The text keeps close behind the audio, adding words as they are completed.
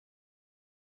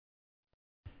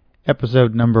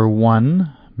Episode number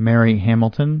 1, Mary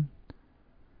Hamilton,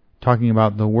 talking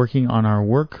about the working on our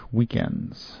work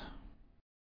weekends.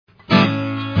 Thank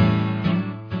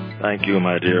you,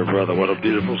 my dear brother. What a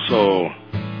beautiful soul.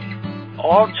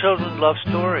 All children love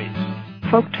stories.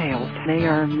 Folk tales, they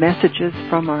are messages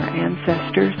from our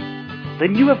ancestors.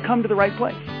 Then you have come to the right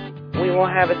place. We will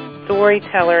have a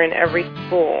storyteller in every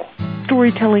school.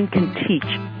 Storytelling can teach.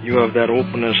 You have that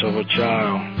openness of a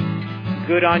child.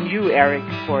 Good on you, Eric,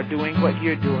 for doing what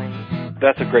you're doing.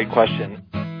 That's a great question.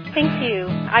 Thank you.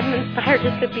 I'm inspired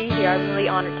just to be here. I'm really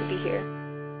honored to be here.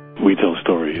 We tell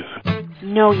stories.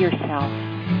 Know yourself.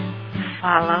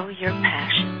 Follow your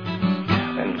passion.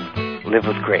 And live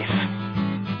with grace.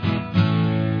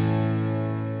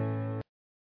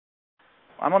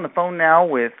 I'm on the phone now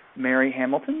with Mary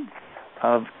Hamilton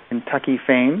of Kentucky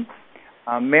fame.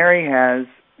 Mary has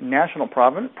national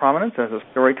prominence as a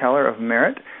storyteller of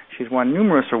merit. She's won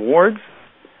numerous awards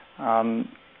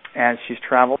as she's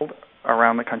traveled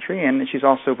around the country, and she's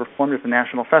also performed at the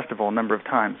National Festival a number of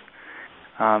times.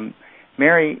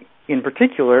 Mary, in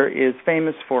particular, is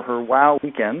famous for her WOW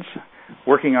weekends,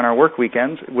 working on our work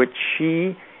weekends, which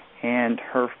she and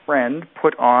her friend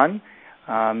put on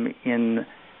in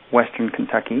western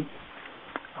Kentucky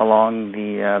along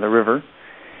the river.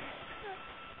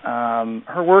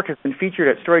 Her work has been featured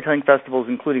at storytelling festivals,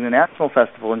 including the National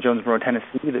Festival in Jonesboro,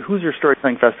 Tennessee, the Hoosier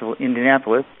Storytelling Festival in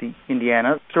Indianapolis,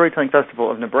 Indiana, Storytelling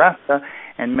Festival of Nebraska,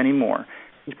 and many more.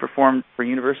 She's performed for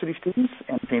university students,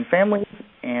 entertained families,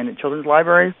 and at children's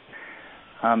libraries.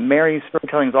 Mary's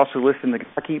storytelling is also listed in the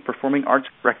Kentucky Performing Arts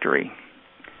Directory,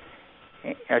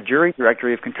 a jury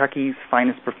directory of Kentucky's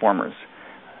finest performers.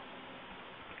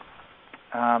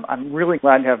 I'm really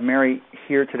glad to have Mary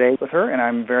here today with her, and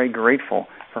I'm very grateful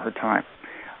for her time.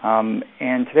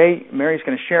 And today, Mary's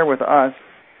going to share with us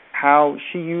how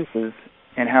she uses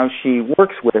and how she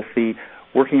works with the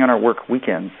working on our work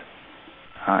weekends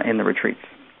in the retreats.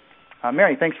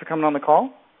 Mary, thanks for coming on the call.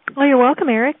 Oh, you're welcome,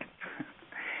 Eric.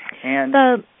 And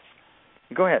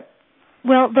go ahead.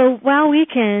 Well, the WOW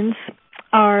weekends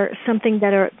are something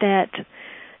that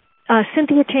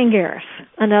Cynthia Tangaris,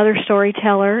 another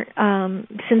storyteller.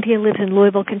 Cynthia lives in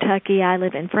Louisville, Kentucky. I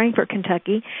live in Frankfort,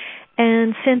 Kentucky.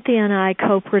 And Cynthia and I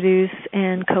co-produce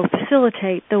and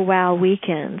co-facilitate the WOW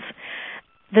weekends.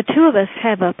 The two of us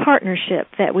have a partnership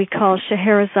that we call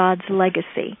Scheherazad's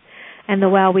Legacy. And the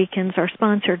WOW weekends are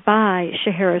sponsored by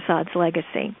Scheherazad's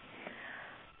Legacy.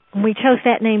 We chose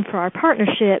that name for our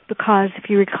partnership because, if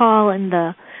you recall in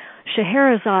the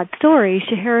Scheherazade story,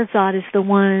 Scheherazade is the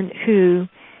one who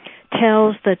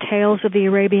tells the tales of the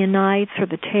Arabian Nights or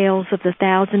the tales of the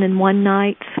 1001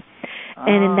 Nights.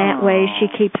 And in that way,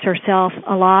 she keeps herself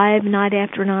alive night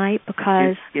after night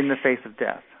because... In the face of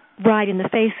death. Right, in the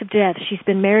face of death. She's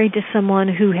been married to someone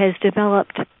who has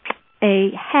developed a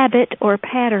habit or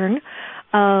pattern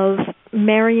of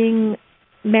marrying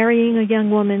a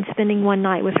young woman, spending one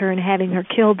night with her, and having her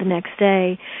killed the next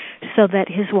day so that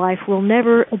his wife will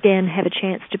never again have a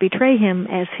chance to betray him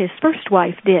as his first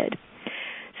wife did.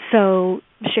 So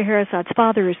Scheherazade's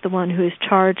father is the one who is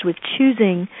charged with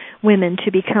choosing women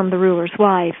to become the ruler's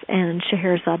wife, and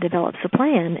Scheherazade develops a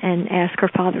plan and asks her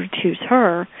father to choose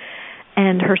her,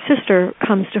 and her sister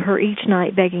comes to her each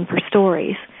night begging for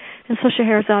stories. And so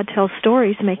Scheherazade tells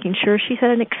stories, making sure she's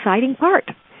at an exciting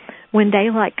part. When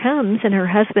daylight comes and her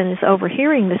husband is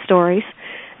overhearing the stories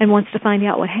and wants to find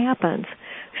out what happens.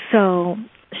 So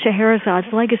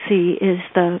Scheherazade's Legacy is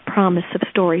the promise of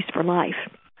stories for life.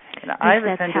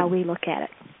 That's how we look at it.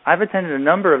 I've attended a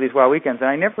number of these WOW weekends, and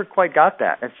I never quite got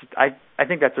that. I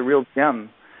think that's a real gem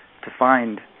to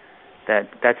find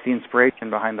that's the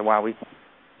inspiration behind the WOW weekend.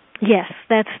 Yes,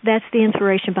 that's the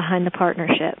inspiration behind the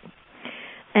partnership.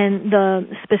 And the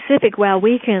specific WOW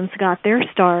weekends got their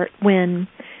start when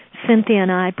Cynthia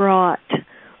and I brought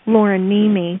Lauren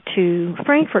Mimi to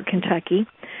Frankfort, Kentucky,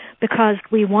 because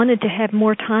we wanted to have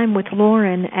more time with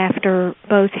Lauren after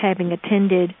both having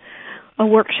attended a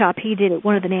workshop he did at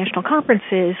one of the national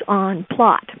conferences on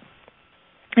plot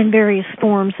and various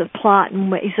forms of plot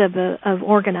and ways of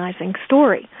organizing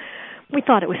story. We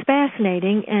thought it was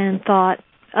fascinating and thought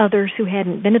others who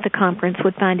hadn't been at the conference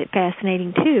would find it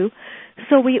fascinating too.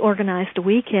 So we organized a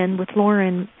weekend with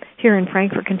Lauren here in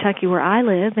Frankfort, Kentucky, where I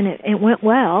live, and it went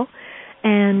well.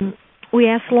 And we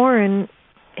asked Lauren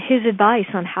his advice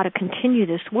on how to continue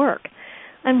this work.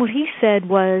 And what he said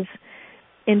was,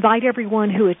 invite everyone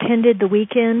who attended the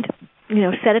weekend,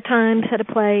 set a time, set a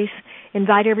place,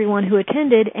 invite everyone who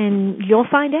attended, and you'll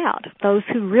find out. Those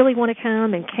who really want to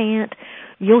come and can't,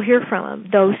 you'll hear from them.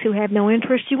 Those who have no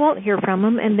interest, you won't hear from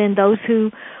them. And then those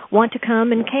who want to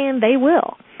come and can, they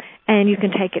will. and you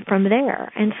can take it from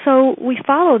there. And so we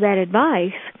followed that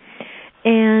advice,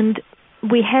 and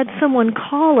we had someone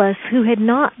call us who had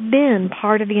not been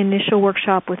part of the initial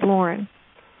workshop with Lauren.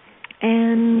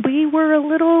 And we were a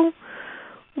little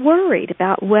worried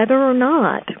about whether or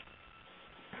not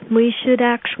we should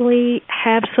actually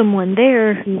have someone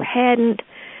there who hadn't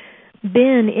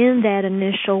been in that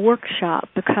initial workshop,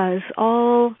 because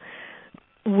all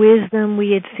wisdom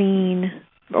we had seen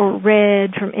or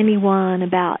read from anyone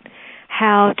about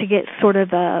how to get sort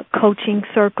of a coaching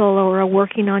circle or a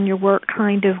working on your work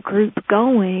kind of group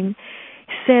going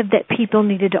said that people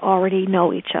needed to already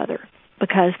know each other,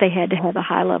 because they had to have a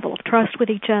high level of trust with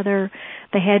each other.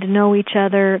 They had to know each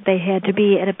other. They had to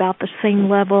be at about the same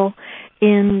level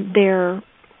in their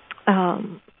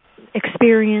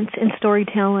experience in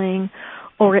storytelling,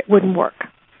 or it wouldn't work.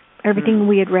 Everything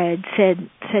we had read said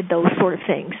those sort of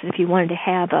things. If you wanted to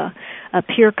have a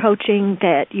peer coaching,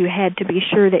 that you had to be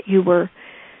sure that you were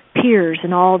peers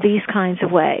in all these kinds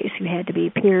of ways. You had to be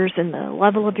peers in the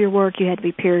level of your work, you had to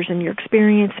be peers in your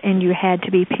experience, and you had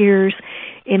to be peers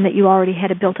in that you already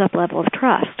had a built-up level of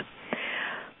trust.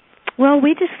 Well,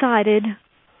 we decided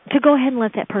to go ahead and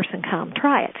let that person come,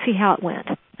 try it, see how it went.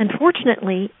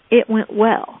 Unfortunately, it went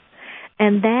well,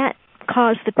 and that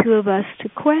caused the two of us to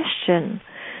question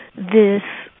this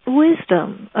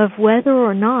wisdom of whether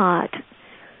or not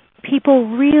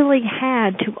people really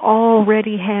had to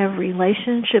already have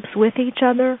relationships with each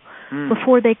other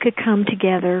before they could come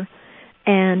together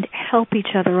and help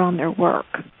each other on their work.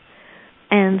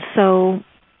 And so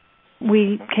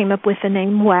we came up with the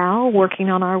name WOW, Working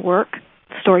on Our Work,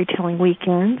 Storytelling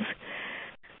Weekends.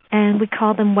 And we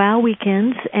called them WOW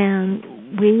Weekends,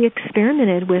 and we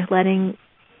experimented with letting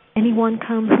anyone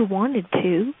come who wanted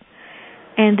to,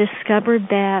 and discovered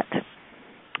that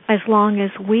as long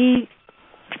as we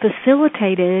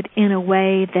facilitated in a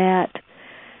way that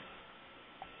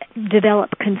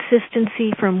developed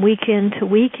consistency from weekend to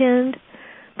weekend,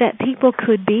 that people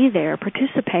could be there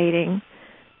participating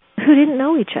who didn't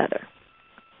know each other.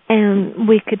 And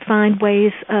we could find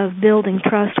ways of building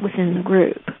trust within the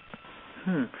group.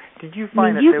 Did you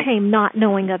find that you came not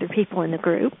knowing other people in the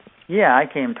group? Yeah,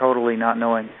 I came totally not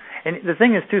knowing. And the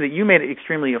thing is, too, that you made it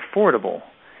extremely affordable.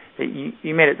 That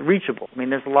you made it reachable. I mean,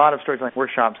 there's a lot of storytelling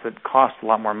workshops that cost a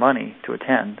lot more money to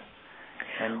attend.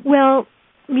 Well,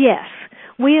 yes.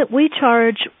 We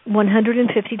charge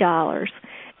 $150,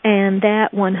 and that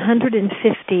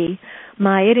 $150,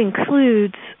 it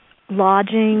includes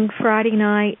lodging, Friday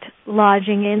night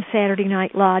lodging, and Saturday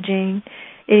night lodging.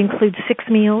 It includes 6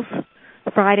 meals,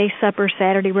 Friday supper,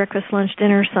 Saturday breakfast, lunch,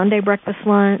 dinner, Sunday breakfast,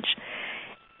 lunch.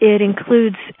 It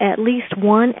includes at least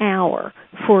 1 hour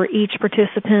for each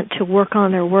participant to work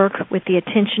on their work with the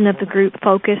attention of the group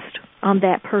focused on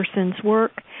that person's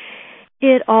work.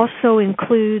 It also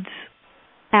includes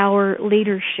our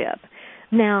leadership.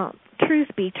 Now, truth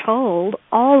be told,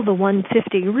 all the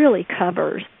 $150 really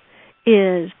covers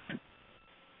is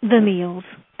the meals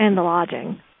and the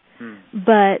lodging.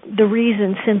 But the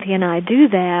reason Cynthia and I do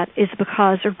that is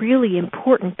because a really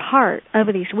important part of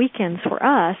these weekends for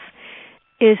us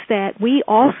is that we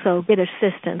also get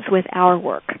assistance with our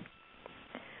work.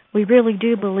 We really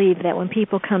do believe that when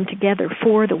people come together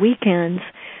for the weekends,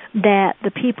 that the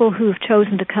people who have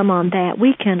chosen to come on that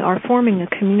weekend are forming a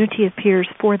community of peers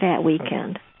for that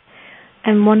weekend.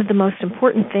 And one of the most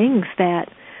important things that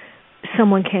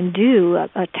someone can do,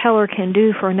 a teller can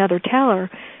do for another teller,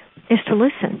 is to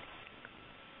listen.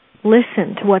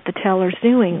 Listen to what the teller's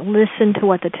doing. Listen to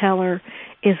what the teller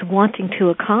is wanting to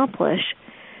accomplish.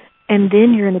 And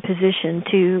then you're in a position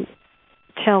to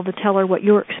tell the teller what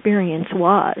your experience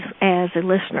was as a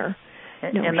listener.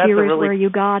 And here is where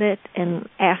you got it, and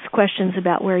ask questions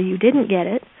about where you didn't get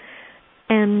it.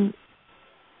 And,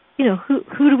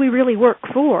 who do we really work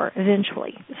for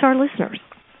eventually? It's our listeners.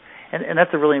 And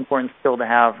that's a really important skill to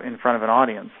have in front of an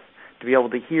audience, to be able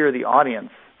to hear the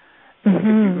audience.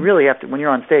 You really have to, when you're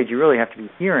on stage, you really have to be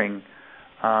hearing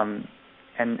and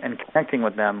connecting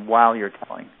with them while you're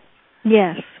telling.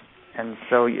 Yes. And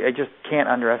so I just can't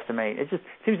underestimate. It just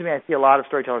seems to me I see a lot of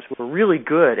storytellers who are really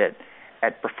good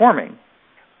at performing,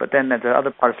 but then there's the other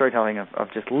part of storytelling of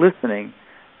just listening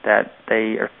that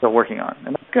they are still working on.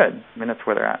 And that's good. I mean, that's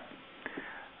where they're at.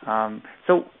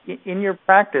 So in your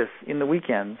practice in the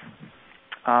weekends,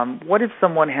 what if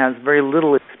someone has very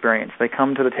little experience? They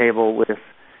come to the table with,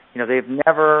 they've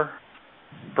never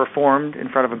performed in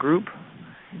front of a group.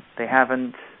 They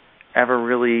haven't ever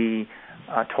really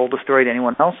told a story to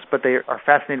anyone else, but they are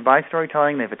fascinated by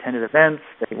storytelling. They've attended events.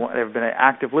 They've been an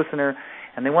active listener,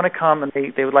 and they want to come and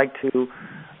they would like to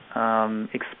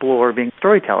explore being a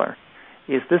storyteller.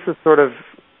 Is this a sort of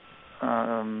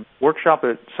workshop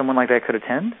that someone like that could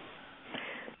attend?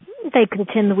 They could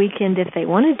attend the weekend if they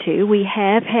wanted to. We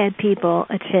have had people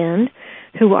attend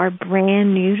who are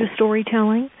brand new to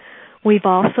storytelling. We've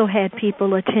also had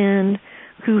people attend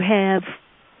who have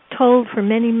told for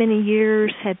many, many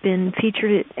years, have been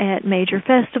featured at major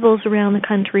festivals around the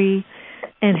country,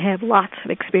 and have lots of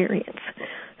experience.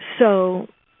 So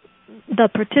the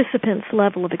participants'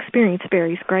 level of experience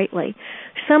varies greatly.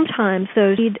 Sometimes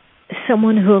those need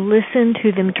someone who will listen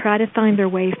to them try to find their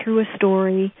way through a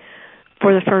story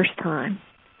for the first time.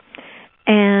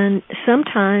 And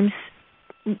sometimes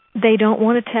they don't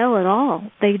want to tell at all.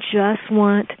 They just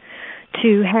want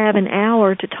to have an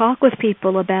hour to talk with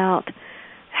people about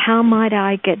how might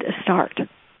I get a start?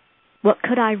 What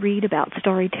could I read about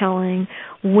storytelling?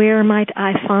 Where might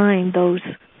I find those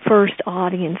first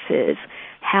audiences?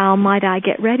 How might I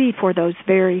get ready for those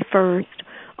very first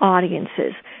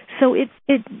audiences? So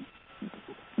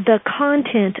the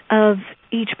content of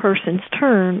each person's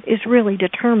turn is really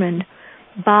determined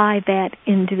by that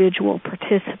individual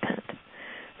participant.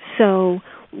 So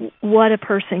what a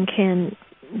person can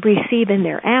receive in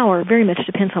their hour very much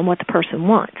depends on what the person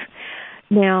wants.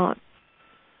 Now,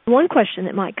 one question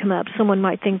that might come up, someone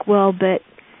might think, well, but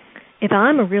if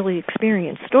I'm a really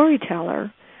experienced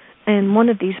storyteller and one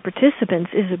of these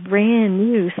participants is a brand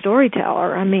new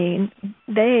storyteller, I mean,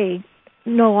 they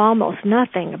know almost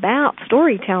nothing about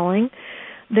storytelling.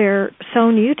 They're so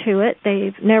new to it,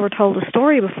 they've never told a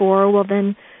story before. Well,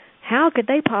 then how could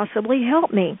they possibly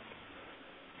help me?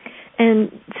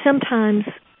 And sometimes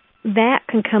that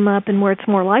can come up, and where it's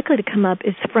more likely to come up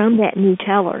is from that new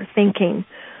teller thinking,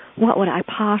 what would I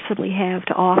possibly have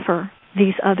to offer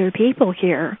these other people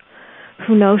here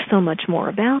who know so much more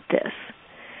about this?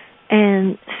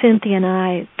 And Cynthia and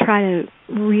I try to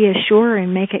reassure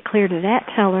and make it clear to that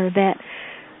teller that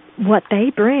what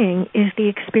they bring is the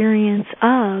experience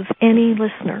of any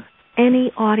listener,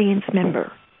 any audience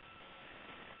member.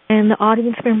 And the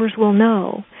audience members will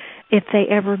know if they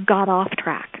ever got off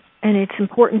track. And it's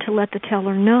important to let the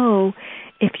teller know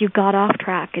if you got off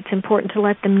track. It's important to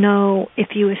let them know if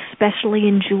you especially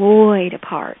enjoyed a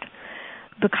part,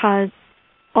 because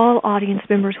all audience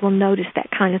members will notice that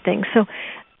kind of thing. So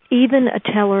even a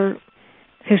teller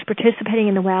who's participating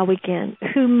in the WOW Weekend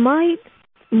who might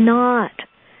not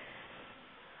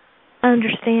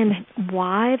understand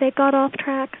why they got off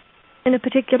track in a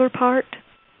particular part,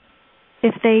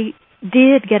 if they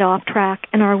did get off track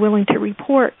and are willing to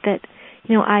report that,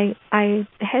 you know, I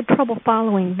had trouble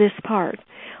following this part,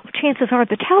 well, chances are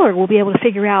the teller will be able to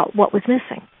figure out what was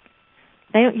missing.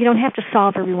 You don't have to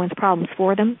solve everyone's problems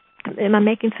for them. Am I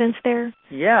making sense there?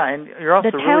 Yeah, and you're also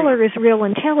the teller is real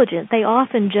intelligent. They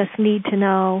often just need to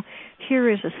know, here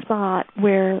is a spot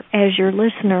where, as your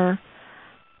listener,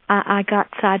 I got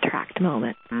sidetracked a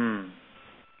moment.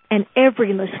 And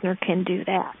every listener can do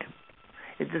that.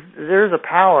 There's a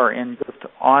power in just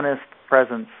honest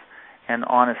presence and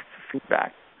honest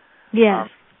feedback. Yes.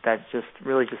 That's just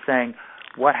really just saying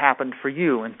what happened for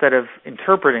you instead of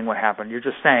interpreting what happened. You're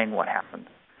just saying what happened.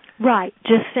 Right.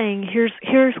 Just saying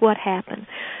here's what happened.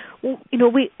 You know,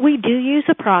 we do use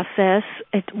a process.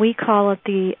 We call it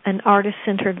an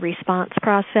artist-centered response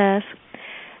process,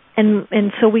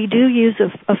 and so we do use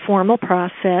a formal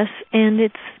process, and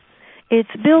it's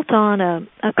built on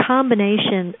a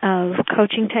combination of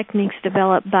coaching techniques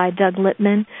developed by Doug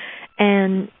Littman,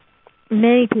 and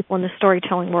many people in the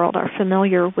storytelling world are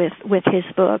familiar with his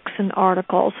books and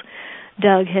articles.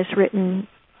 Doug has written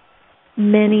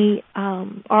many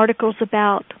articles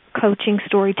about coaching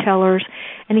storytellers,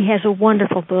 and he has a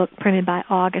wonderful book printed by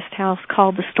August House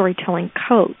called The Storytelling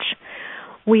Coach.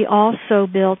 We also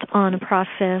built on a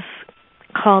process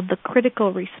called the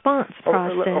critical response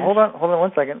process. Hold on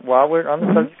 1 second. While we're on the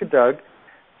subject of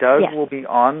Doug will be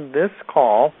on this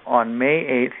call on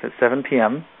May 8th at 7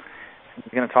 p.m.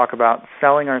 He's going to talk about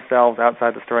selling ourselves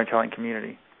outside the storytelling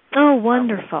community. Oh,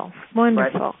 wonderful.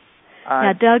 Wonderful.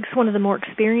 Now, Doug's one of the more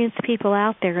experienced people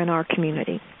out there in our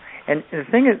community. And the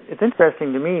thing it's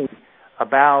interesting to me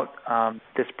about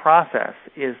this process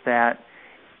is that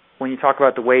when you talk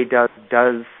about the way Doug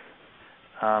does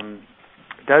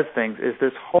things, is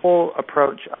this whole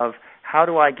approach of how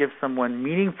do I give someone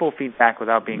meaningful feedback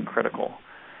without being critical,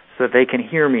 so that they can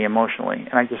hear me emotionally.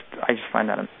 And I just find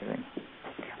that amazing.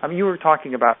 You were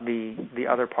talking about the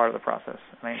other part of the process.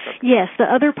 Yes, the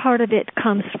other part of it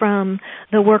comes from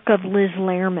the work of Liz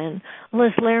Lehrman.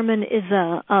 Liz Lehrman is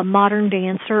a modern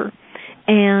dancer,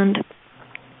 and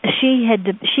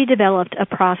she developed a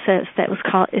process that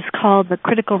is called the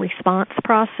critical response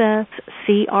process,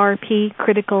 CRP,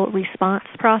 critical response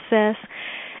process,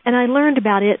 And I learned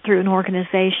about it through an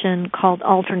organization called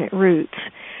Alternate Roots.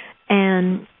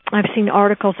 And I've seen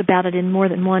articles about it in more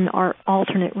than one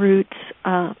Alternate Roots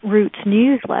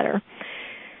newsletter.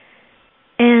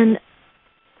 And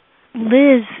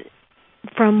Liz,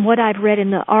 from what I've read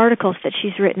in the articles that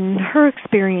she's written, her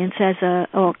experience as a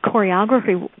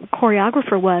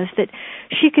choreographer was that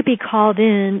she could be called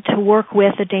in to work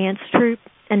with a dance troupe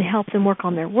and help them work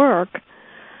on their work.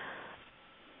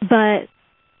 But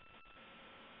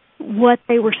what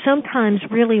they were sometimes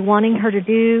really wanting her to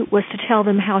do was to tell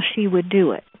them how she would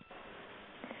do it.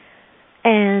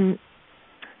 And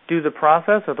do the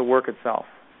process or the work itself?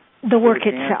 The work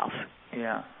itself.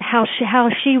 Yeah. How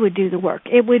she would do the work.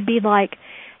 It would be like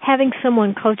having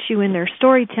someone coach you in their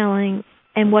storytelling,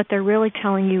 and what they're really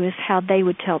telling you is how they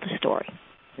would tell the story.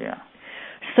 Yeah.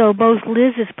 So both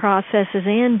Liz's processes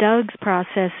and Doug's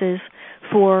processes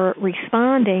for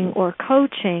responding or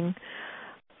coaching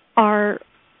are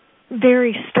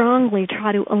very strongly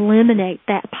try to eliminate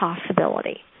that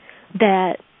possibility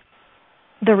that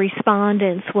the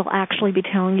respondents will actually be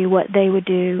telling you what they would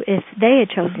do if they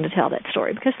had chosen to tell that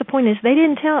story. Because the point is, they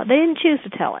didn't choose to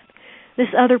tell it. This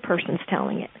other person's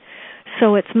telling it.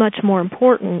 So it's much more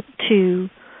important to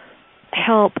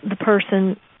help the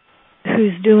person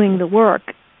who's doing the work,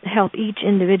 help each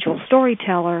individual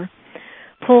storyteller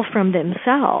pull from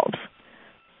themselves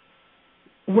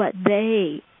what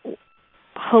they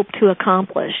hope to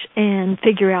accomplish and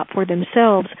figure out for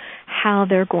themselves how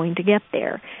they're going to get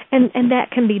there. And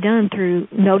that can be done through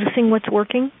noticing what's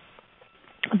working.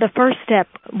 The first step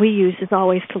we use is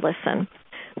always to listen.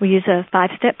 We use a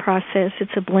 5-step process.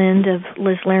 It's a blend of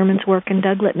Liz Lehrman's work and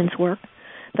Doug Littman's work.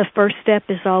 The first step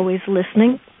is always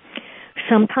listening.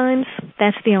 Sometimes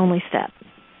that's the only step.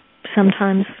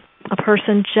 Sometimes a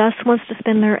person just wants to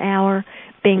spend their hour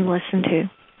being listened to,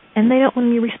 and they don't want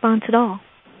any response at all.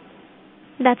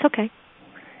 That's okay.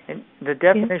 And the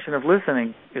definition of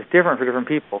listening is different for different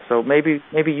people. So maybe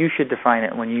you should define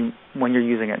it when you're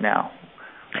using it now.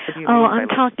 I'm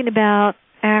talking about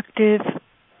active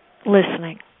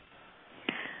listening.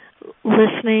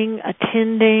 Listening,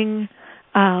 attending,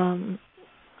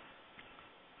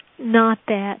 not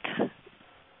that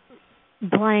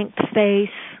blank face,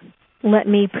 let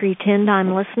me pretend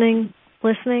I'm listening,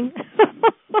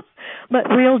 but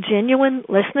real genuine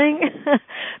listening, to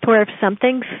where if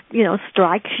something,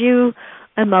 strikes you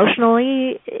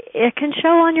emotionally, it can show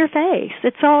on your face.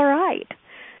 It's all right.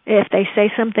 If they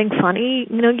say something funny,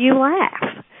 you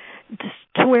laugh. Just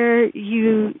to where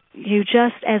you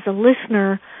just, as a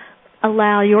listener,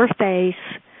 allow your face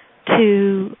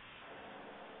to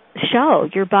show,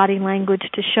 your body language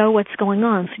to show what's going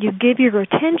on. So you give your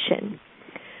attention.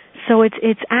 So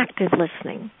it's active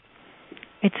listening.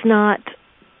 It's not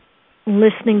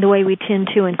listening the way we tend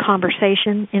to in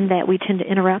conversation, in that we tend to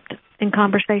interrupt in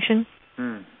conversation.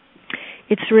 Mm.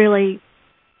 It's really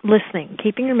listening,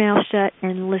 keeping your mouth shut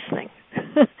and listening.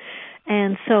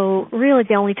 And so really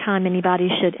the only time anybody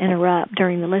should interrupt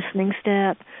during the listening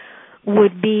step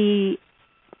would be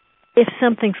if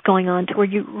something's going on to where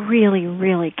you really,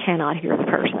 really cannot hear the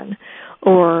person,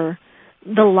 or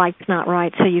the light's not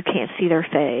right so you can't see their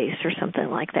face or something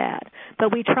like that.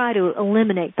 But we try to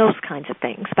eliminate those kinds of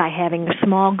things by having a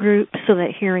small group so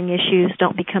that hearing issues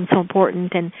don't become so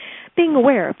important, and being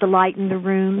aware of the light in the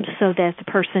room so that the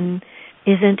person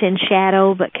isn't in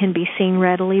shadow but can be seen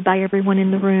readily by everyone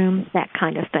in the room, that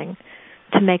kind of thing,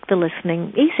 to make the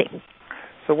listening easy.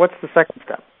 So what's the second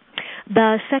step?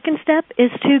 The second step is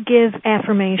to give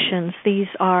affirmations. These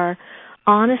are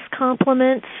honest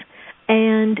compliments,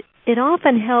 and it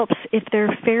often helps if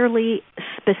they're fairly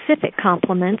specific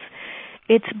compliments.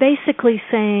 It's basically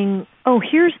saying,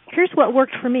 here's what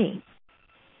worked for me.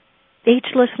 Each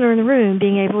listener in the room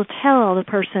being able to tell the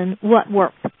person what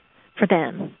worked for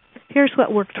them. Here's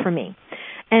what worked for me.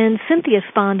 And Cynthia's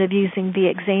fond of using the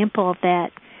example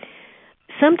that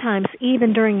sometimes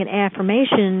even during an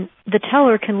affirmation, the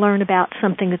teller can learn about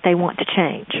something that they want to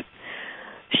change.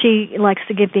 She likes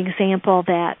to give the example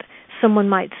that someone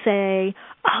might say,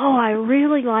 I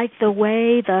really like the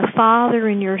way the father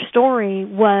in your story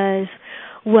was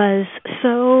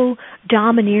so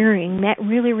domineering. That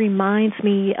really reminds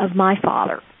me of my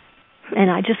father.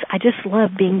 And I just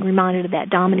love being reminded of that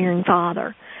domineering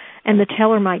father. And the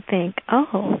teller might think, I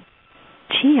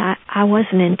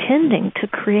wasn't intending to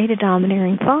create a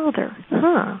domineering father.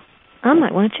 I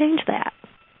might want to change that.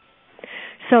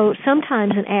 So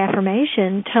sometimes an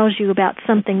affirmation tells you about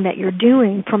something that you're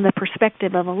doing from the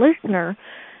perspective of a listener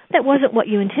that wasn't what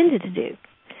you intended to do.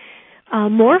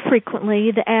 More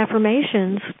frequently, the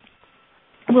affirmations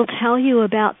will tell you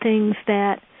about things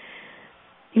that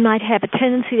you might have a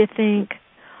tendency to think,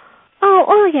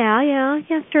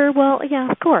 Yeah, sure. Well,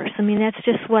 yeah, of course. I mean, that's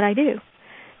just what I do.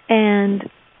 And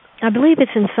I believe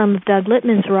it's in some of Doug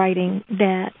Littman's writing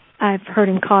that I've heard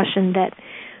him caution that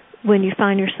when you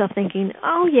find yourself thinking,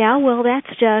 oh, yeah, well, that's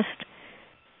just,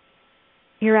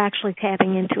 you're actually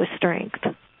tapping into a strength.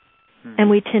 And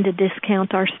we tend to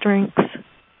discount our strengths.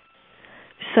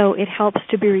 So it helps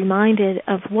to be reminded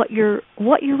of what you're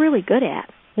really good at,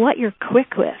 what you're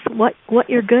quick with, what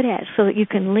you're good at, so that you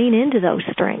can lean into those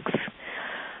strengths.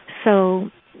 So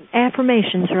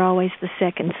affirmations are always the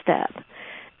second step.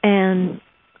 And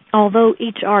although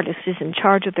each artist is in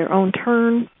charge of their own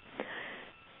turn,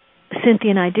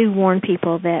 Cynthia and I do warn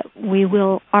people that we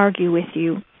will argue with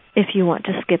you if you want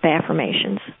to skip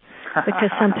affirmations.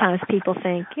 Because sometimes people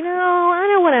think, I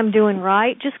know what I'm doing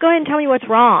right. Just go ahead and tell me what's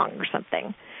wrong or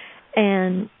something.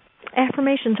 And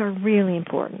affirmations are really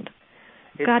important.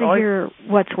 You've got to hear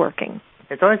what's working.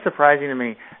 It's always surprising to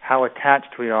me how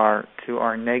attached we are to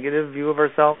our negative view of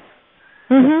ourselves,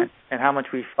 mm-hmm. and how much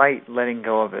we fight letting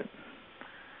go of it.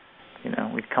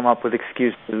 We come up with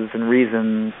excuses and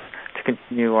reasons to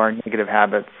continue our negative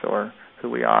habits or who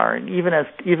we are, and even as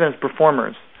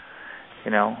performers,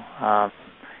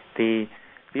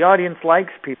 the audience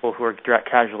likes people who are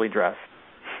casually dressed.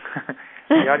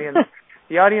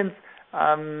 The audience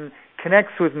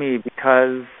connects with me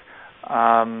because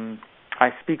I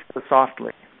speak so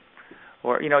softly,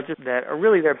 or just that are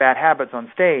really their bad habits on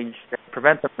stage that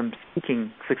prevent them from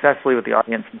speaking successfully with the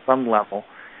audience on some level.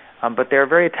 But they're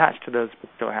very attached to those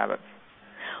particular habits.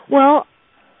 Well,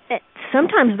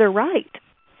 sometimes they're right,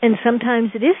 and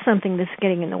sometimes it is something that's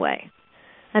getting in the way.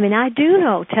 I mean, I do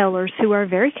know tellers who are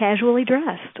very casually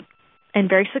dressed and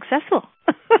very successful.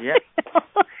 Yeah.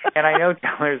 And I know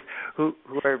tellers who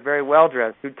are very well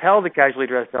dressed, who tell the casually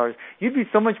dressed tellers, you'd be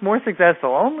so much more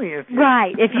successful only if you...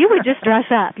 Right, if you would just dress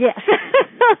up, yes.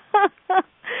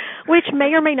 Which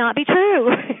may or may not be true.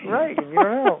 Right, you don't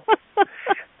know.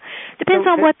 Depends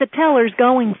on what the teller's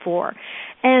going for.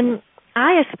 And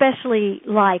I especially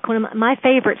like, my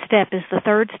favorite step is the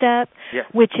third step, yes.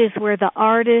 which is where the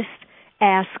artist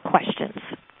asks questions.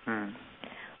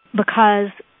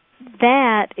 Because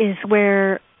that is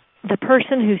where the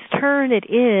person whose turn it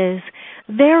is,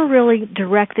 they're really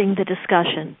directing the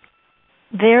discussion.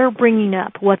 They're bringing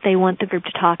up what they want the group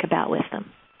to talk about with them.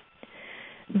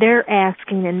 They're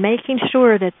asking and making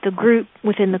sure that the group,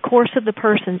 within the course of the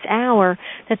person's hour,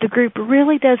 that the group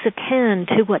really does attend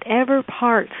to whatever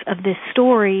parts of this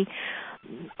story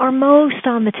are most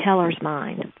on the teller's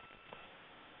mind.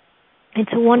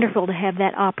 It's wonderful to have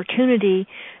that opportunity,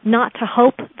 not to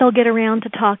hope they'll get around to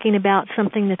talking about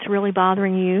something that's really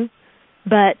bothering you,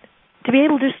 but to be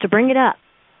able just to bring it up.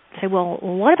 Say, well,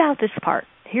 what about this part?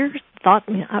 Here's thought.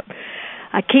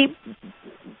 I keep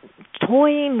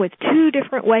toying with two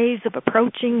different ways of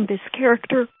approaching this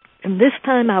character, and this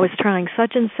time I was trying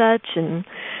such and such,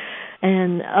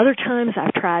 and other times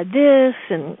I've tried this,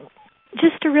 and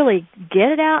just to really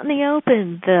get it out in the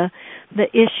open, the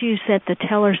issues that the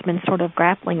teller's been sort of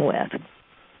grappling with,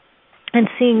 and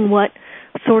seeing what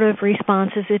sort of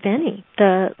responses, if any,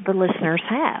 the listeners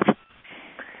have.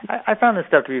 I found this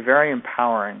stuff to be very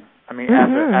empowering. I mean,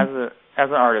 as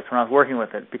an artist, when I was working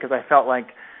with it, because I felt like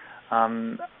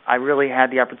I really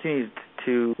had the opportunity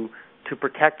to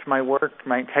protect my work,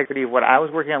 my integrity of what I was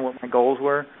working on, what my goals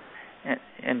were,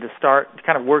 and to start to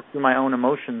kind of work through my own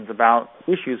emotions about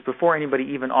issues before anybody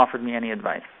even offered me any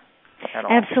advice at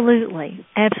all.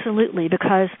 Absolutely,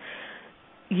 because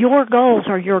your goals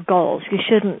are your goals.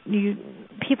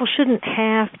 People shouldn't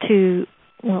have to,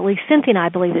 well, at least Cynthia and I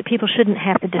believe that people shouldn't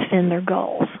have to defend their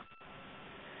goals.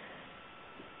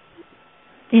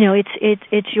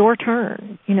 It's your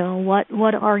turn.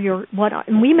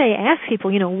 And we may ask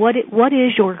people, what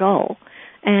is your goal,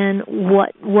 and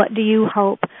what do you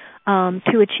hope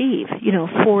to achieve,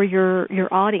 for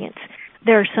your audience.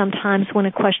 There are some times when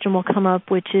a question will come up,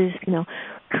 which is,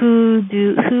 who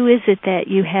is it that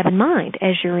you have in mind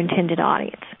as your intended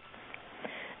audience?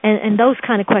 And those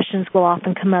kind of questions will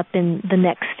often come up in the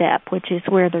next step, which is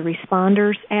where the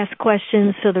responders ask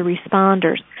questions. So the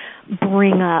responders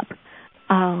bring up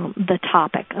the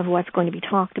topic of what's going to be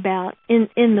talked about in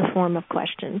the form of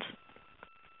questions.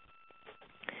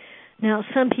 Now,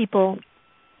 some people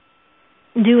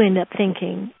do end up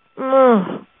thinking,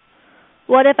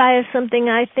 what if I have something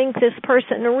I think this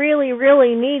person really,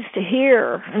 really needs to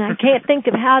hear, and I can't think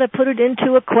of how to put it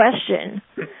into a question?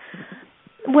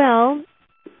 Well,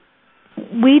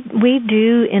 we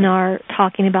do, in our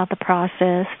talking about the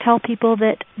process, tell people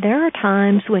that there are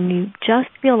times when you just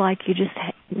feel like you just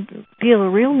feel a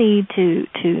real need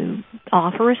to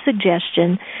offer a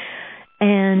suggestion,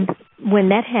 and when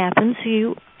that happens,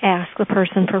 you ask the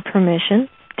person for permission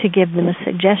to give them a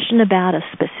suggestion about a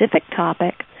specific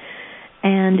topic,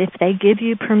 and if they give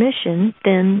you permission,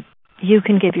 then you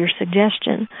can give your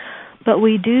suggestion. But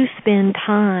we do spend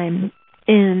time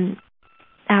in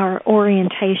our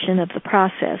orientation of the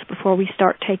process before we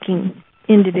start taking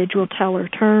individual teller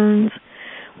turns.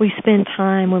 We spend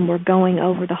time when we're going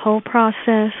over the whole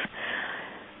process,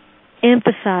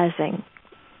 emphasizing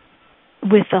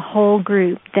with the whole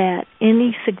group that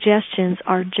any suggestions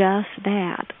are just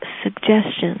that,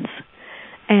 suggestions,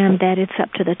 and that it's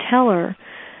up to the teller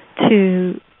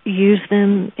to use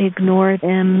them, ignore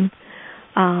them.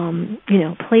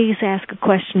 Please ask a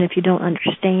question if you don't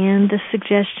understand the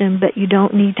suggestion, but you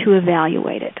don't need to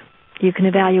evaluate it. You can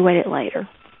evaluate it later.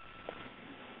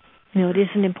 It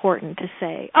isn't important to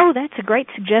say, oh, that's a great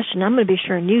suggestion, I'm going to be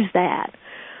sure and use that.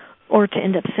 Or to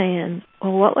end up saying,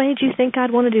 well, what made you think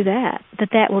I'd want to do that?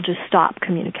 That will just stop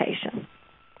communication.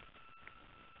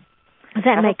 Does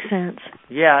that make sense?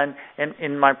 Yeah, and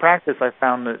in my practice I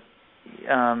found that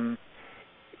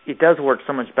it does work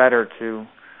so much better to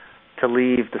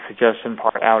leave the suggestion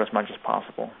part out as much as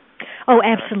possible. Oh,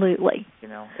 absolutely.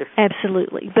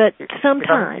 Absolutely. But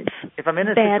sometimes if I'm in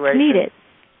a that's situation, needed.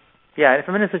 Yeah, if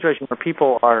I'm in a situation where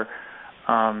people are,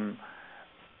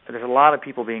 there's a lot of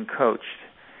people being coached,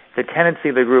 the tendency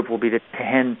of the group will be to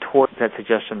tend towards that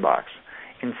suggestion box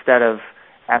instead of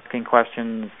asking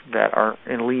questions that are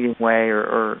in a leading way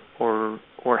or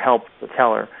help the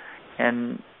teller.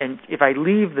 And if I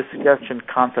leave the suggestion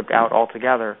concept out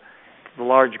altogether, the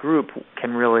large group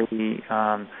can really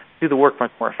do the work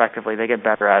much more effectively. They get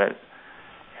better at it,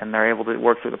 and they're able to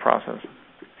work through the process.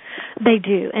 They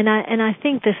do, and I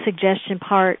think the suggestion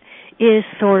part is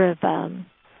sort of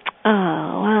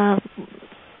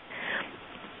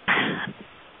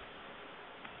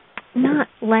not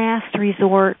last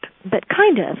resort, but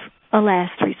kind of a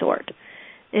last resort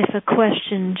if a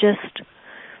question just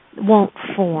won't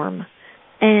form.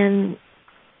 And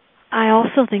I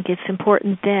also think it's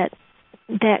important that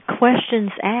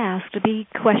questions asked be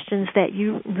questions that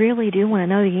you really do want to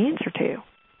know the answer to.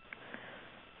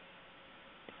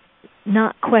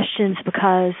 Not questions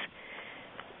because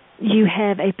you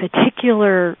have a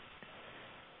particular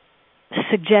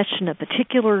suggestion, a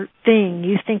particular thing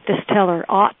you think this teller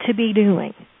ought to be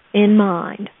doing in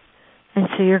mind. And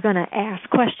so you're going to ask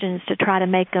questions to try to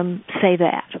make them say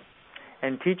that.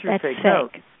 And teachers take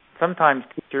note. Sometimes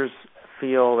teachers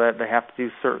feel that they have to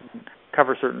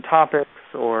cover certain topics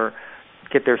or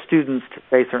get their students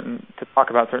to talk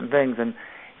about certain things. And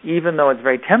even though it's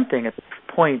very tempting at this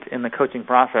point in the coaching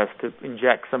process to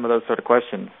inject some of those sort of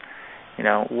questions,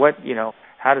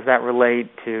 how does that relate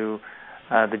to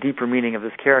the deeper meaning of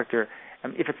this character?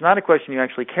 If it's not a question you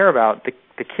actually care about,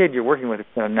 the kid you're working with is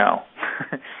going to know.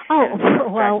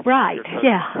 Right,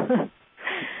 yeah.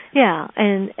 Yeah,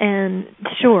 and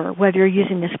sure, whether you're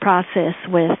using this process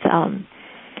with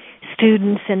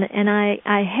students, and I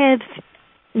have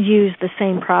used the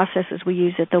same process as we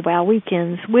use at the WOW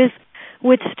Weekends with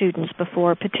students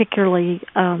before, particularly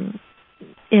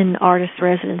in artist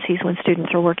residencies when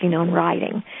students are working on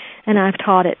writing. And I've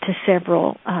taught it to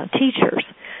several teachers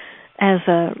as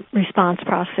a response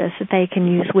process that they can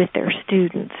use with their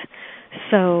students.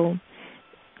 So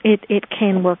it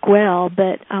can work well,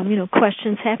 but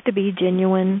questions have to be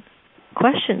genuine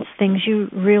questions, things you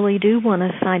really do want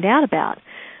to find out about,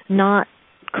 not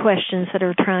questions that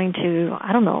are trying to,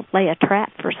 lay a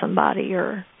trap for somebody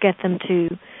or get them to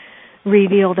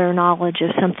reveal their knowledge of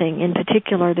something in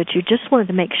particular that you just wanted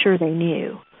to make sure they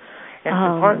knew.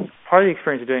 And part of the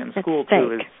experience of doing it in school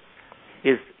too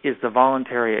is the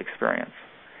voluntary experience.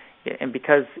 And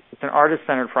because it's an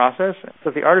artist-centered process, so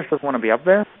if the artist doesn't want to be up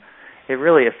there, it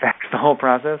really affects the whole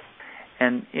process.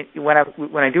 And when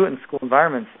I do it in school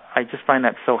environments, I just find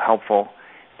that so helpful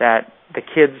that the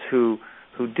kids who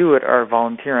do it are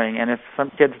volunteering, and if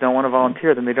some kids don't want to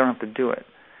volunteer, then they don't have to do it.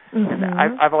 Mm-hmm. And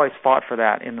I've always fought for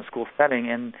that in the school setting,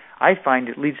 and I find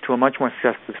it leads to a much more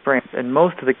successful experience, and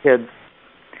most of the kids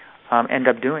end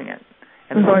up doing it.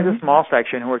 And there's always a small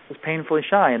section who are just painfully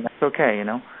shy, and that's okay,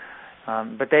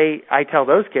 But I tell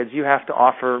those kids, you have to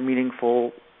offer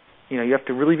meaningful, you have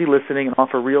to really be listening and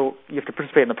you have to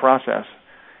participate in the process.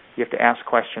 You have to ask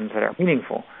questions that are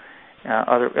meaningful.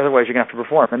 Otherwise, you're going to have to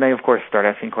perform. And they, of course, start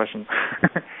asking questions.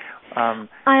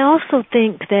 I also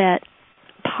think that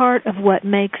part of what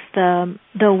makes the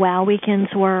WOW Weekends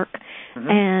work,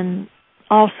 and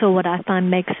also what I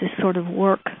find makes this sort of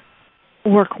work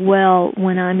well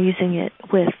when I'm using it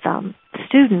with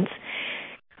students,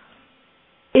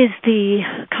 is the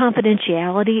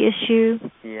confidentiality issue.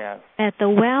 Yes. At the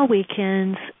WOW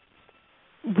Weekends,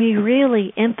 we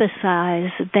really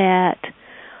emphasize that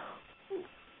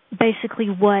basically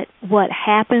what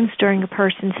happens during a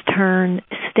person's turn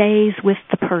stays with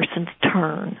the person's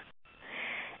turn.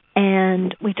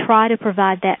 And we try to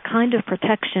provide that kind of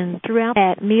protection throughout.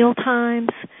 At meal times,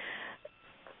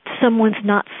 someone's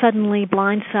not suddenly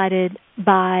blindsided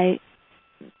by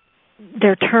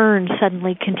their turn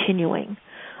suddenly continuing.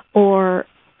 Or,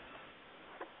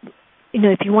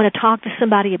 if you want to talk to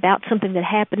somebody about something that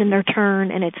happened in their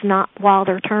turn and it's not while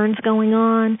their turn's going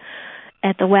on,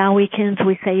 at the WOW weekends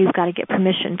we say you've got to get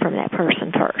permission from that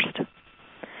person first.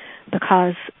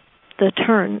 Because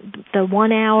the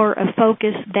 1 hour of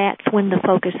focus, that's when the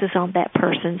focus is on that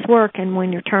person's work, and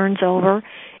when your turn's over,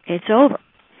 it's over.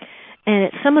 And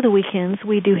at some of the weekends,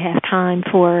 we do have time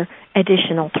for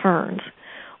additional turns.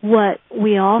 What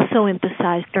we also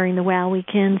emphasize during the WOW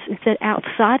weekends is that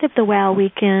outside of the WOW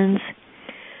weekends,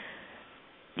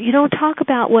 you don't talk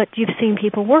about what you've seen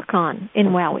people work on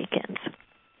in WOW weekends.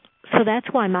 So that's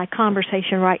why my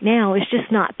conversation right now is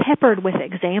just not peppered with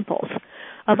examples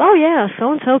of, oh yeah,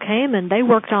 so-and-so came and they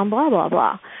worked on blah, blah,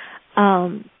 blah.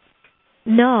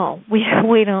 No, we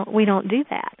don't do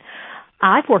that.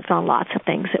 I've worked on lots of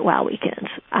things at WOW weekends.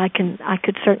 I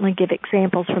could certainly give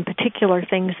examples from particular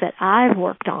things that I've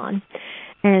worked on,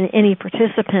 and any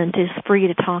participant is free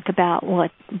to talk about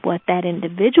what that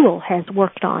individual has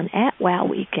worked on at WOW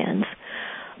weekends.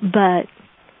 But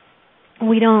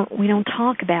we don't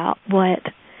talk about what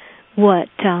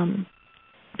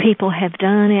people have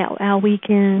done at WOW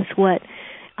weekends, what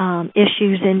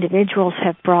issues individuals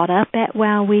have brought up at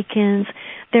WOW weekends.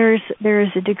 There is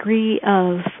a degree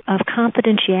of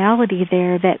confidentiality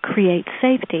there that creates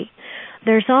safety.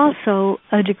 There's also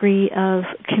a degree of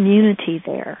community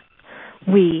there.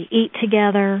 We eat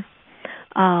together.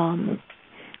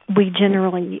 We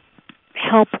generally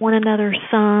help one another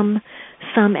some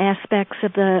aspects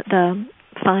of the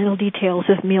final details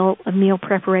of meal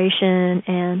preparation,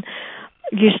 and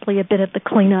usually a bit of the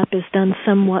cleanup is done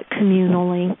somewhat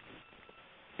communally.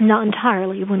 Not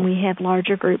entirely. When we have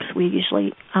larger groups, we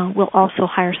usually will also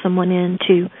hire someone in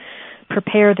to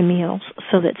prepare the meals,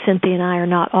 so that Cynthia and I are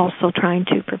not also trying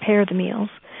to prepare the meals.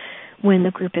 When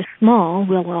the group is small,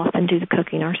 we'll often do the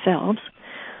cooking ourselves.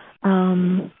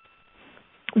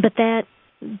 But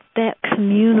that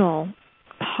communal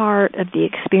part of the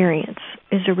experience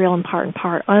is a real important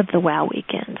part of the WOW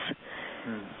weekends.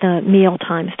 The meal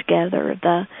times together,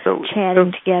 the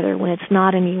chatting together when it's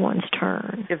not anyone's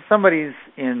turn. If somebody's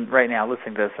right now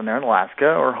listening to this and they're in Alaska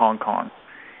or Hong Kong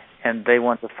and they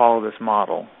want to follow this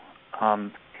model,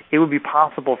 it would be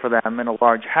possible for them in a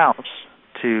large house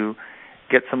to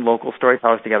get some local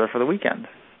storytellers together for the weekend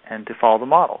and to follow the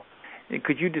model.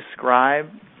 Could you describe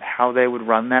how they would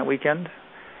run that weekend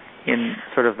in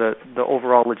sort of the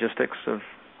overall logistics of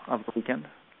the weekend?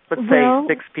 Let's say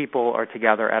 6 people are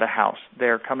together at a house.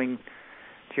 They're coming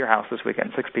to your house this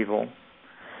weekend, 6 people.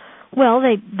 Well,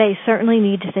 they certainly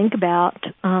need to think about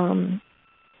how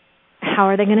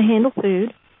are they going to handle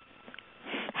food,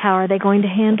 how are they going to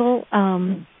handle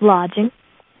lodging,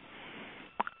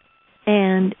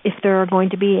 and if there are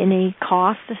going to be any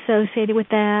costs associated with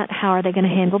that, how are they going to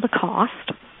handle the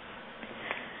cost,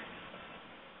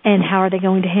 and how are they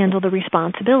going to handle the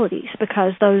responsibilities,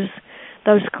 because those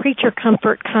creature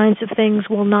comfort kinds of things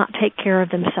will not take care of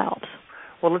themselves.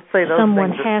 Well, let's say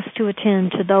someone has to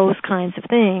attend to those kinds of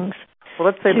things. Well,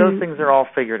 let's say those things are all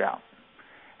figured out.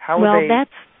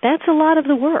 That's a lot of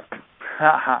the work.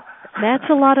 That's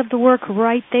a lot of the work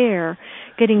right there,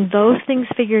 getting those things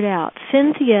figured out.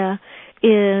 Cynthia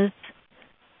is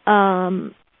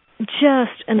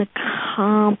just an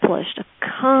accomplished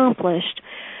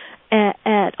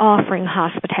at offering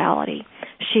hospitality.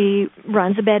 She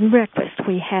runs a bed and breakfast.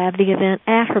 We have the event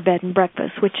after bed and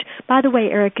breakfast, which, by the way,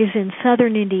 Eric, is in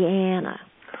southern Indiana.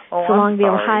 Oh, it's along the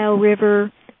Ohio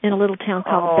River in a little town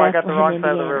called Bethlehem, I got the wrong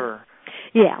Indiana. side of the river.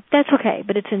 Yeah, that's okay,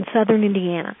 but it's in southern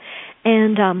Indiana.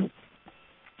 And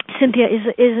Cynthia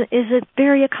is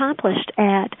very accomplished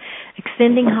at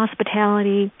extending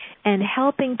hospitality and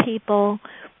helping people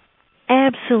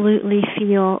absolutely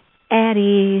feel at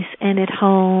ease and at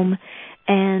home,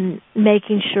 and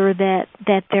making sure that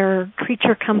their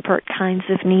creature comfort kinds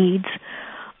of needs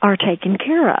are taken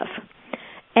care of.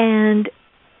 And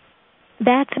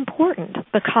that's important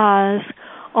because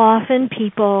often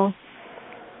people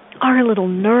are a little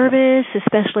nervous,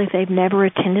 especially if they've never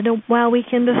attended a WOW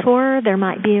weekend before. There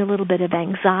might be a little bit of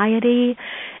anxiety.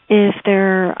 If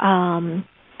they're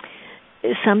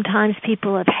sometimes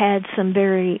people have had some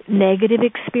very negative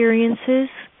experiences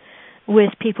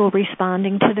with people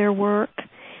responding to their work.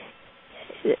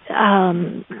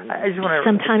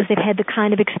 sometimes they've had the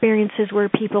kind of experiences where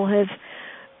people have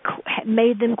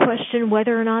made them question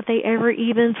whether or not they ever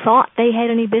even thought they had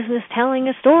any business telling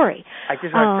a story. I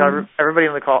just want to tell everybody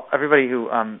on the call, everybody who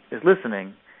is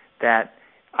listening, that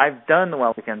I've done the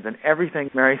Wild Weekends, and everything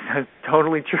Mary says is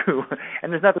totally true,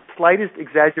 and there's not the slightest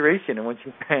exaggeration in what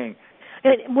she's saying.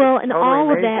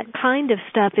 All of that kind of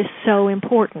stuff is so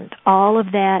important. All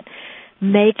of that,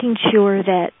 making sure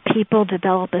that people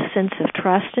develop a sense of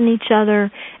trust in each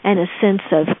other and a sense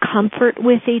of comfort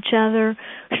with each other,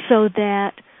 so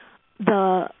that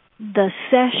the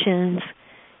sessions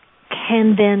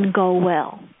can then go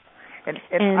well. And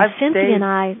Cynthia and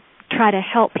I try to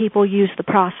help people use the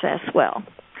process well.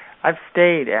 I've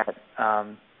stayed at,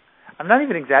 I'm not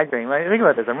even exaggerating. When I think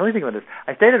about this, I'm really thinking about this.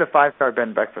 I stayed at a 5-star bed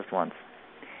and breakfast once.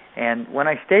 And when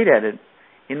I stayed at it,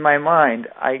 in my mind,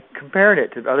 I compared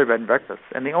it to other bed and breakfasts.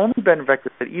 And the only bed and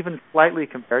breakfast that even slightly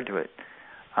compared to it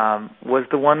was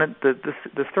the one at the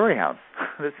Story House.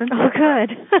 Oh,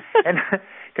 good. And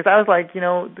because I was like,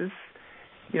 this,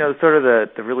 sort of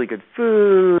the really good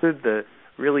food, the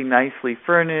really nicely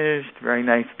furnished, very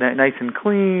nice and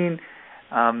clean.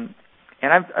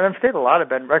 And I've stayed at a lot of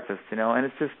bed and breakfasts, and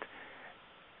it's just,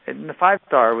 and the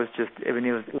 5-star was just, it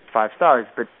was 5 stars,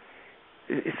 but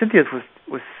Cynthia's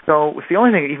was the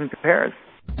only thing that even compares.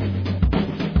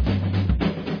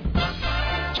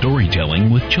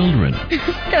 Storytelling with children.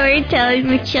 Storytelling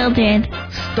with children.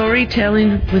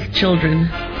 Storytelling with children.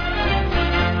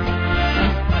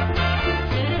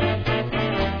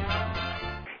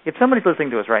 If somebody's listening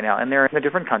to us right now and they're in a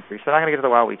different country, so they're not going to get to the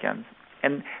Wild Weekends,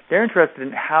 and they're interested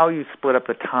in how you split up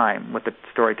the time with the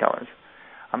storytellers,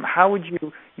 how would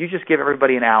you just give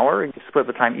everybody an hour and you split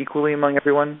the time equally among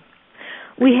everyone?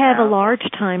 We have a large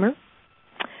timer.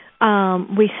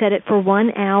 We set it for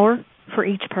 1 hour for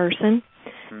each person,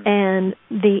 and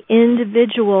the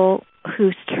individual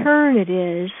whose turn it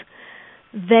is,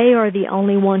 they are the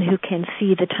only one who can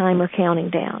see the timer counting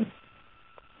down,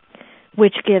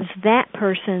 which gives that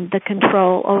person the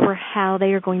control over how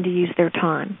they are going to use their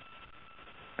time.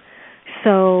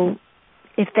 So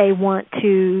if they want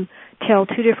to tell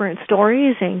 2 different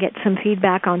stories and get some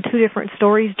feedback on 2 different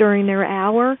stories during their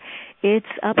hour, it's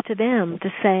up to them to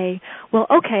say, well,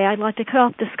 okay, I'd like to cut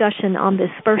off discussion on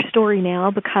this first story now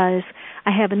because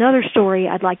I have another story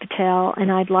I'd like to tell,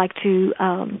 and I'd like to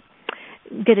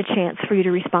get a chance for you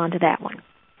to respond to that one.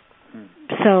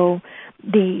 So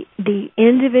the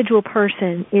individual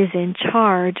person is in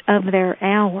charge of their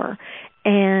hour,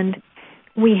 and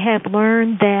we have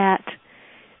learned that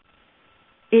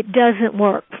it doesn't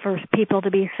work for people to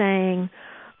be saying,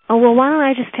 oh, well, why don't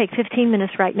I just take 15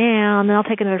 minutes right now, and then I'll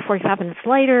take another 45 minutes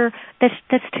later.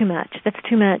 That's too much. That's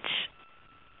too much.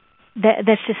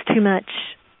 That's just too much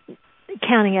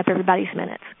counting up everybody's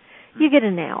minutes. You get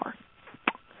an hour.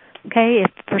 Okay?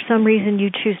 If for some reason you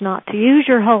choose not to use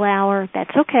your whole hour,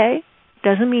 that's okay.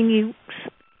 Doesn't mean you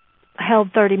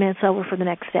held 30 minutes over for the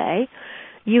next day.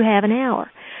 You have an hour.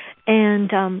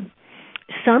 And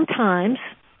sometimes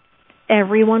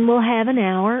everyone will have an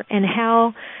hour, and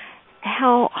how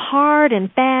hard and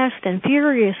fast and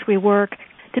furious we work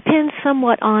depends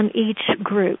somewhat on each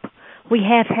group. We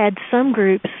have had some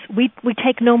groups, we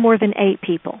take no more than 8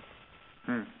 people.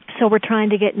 So we're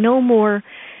trying to get no more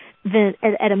than,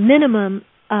 at a minimum,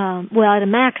 at a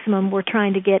maximum, we're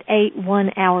trying to get 8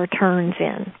 1-hour turns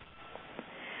in.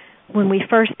 When we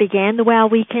first began the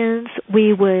Wild Weekends,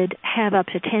 we would have up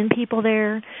to 10 people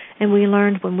there, and we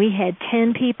learned when we had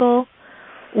 10 people,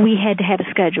 we had to have a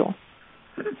schedule.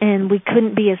 And we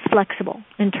couldn't be as flexible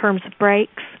in terms of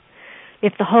breaks.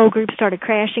 If the whole group started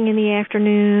crashing in the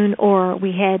afternoon, or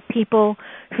we had people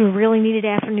who really needed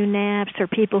afternoon naps, or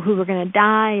people who were going to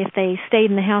die if they stayed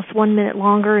in the house 1 minute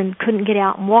longer and couldn't get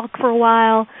out and walk for a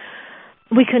while,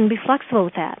 we couldn't be flexible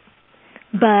with that.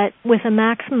 But with a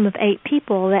maximum of 8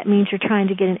 people, that means you're trying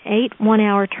to get 8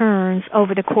 1-hour turns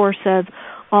over the course of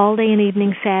all day and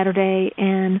evening Saturday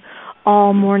and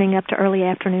all morning up to early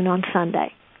afternoon on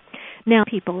Sunday. Now,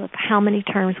 people of how many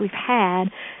turns we've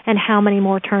had and how many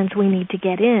more turns we need to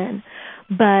get in.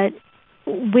 But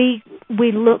we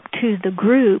look to the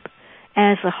group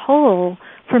as a whole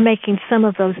for making some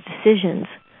of those decisions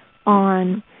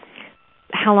on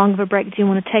how long of a break do you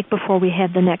want to take before we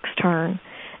have the next turn,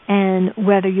 and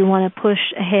whether you want to push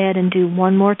ahead and do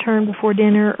one more turn before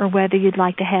dinner, or whether you'd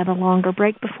like to have a longer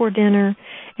break before dinner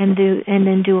and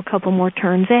then do a couple more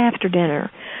turns after dinner.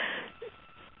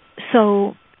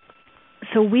 So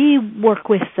we work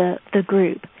with the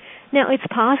group. Now, it's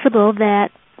possible that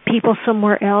people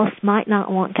somewhere else might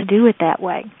not want to do it that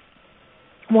way.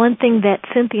 One thing that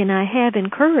Cynthia and I have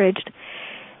encouraged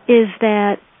is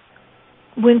that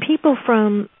when people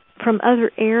from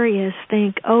other areas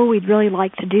think, oh, we'd really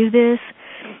like to do this,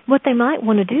 what they might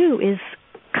want to do is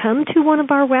come to one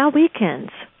of our WOW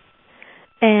weekends.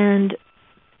 And,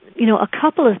 a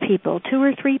couple of people, 2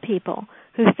 or 3 people,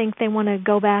 who think they want to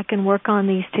go back and work on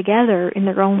these together in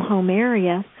their own home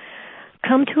area,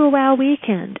 come to a WOW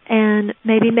weekend and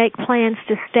maybe make plans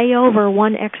to stay over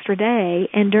one extra day,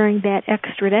 and during that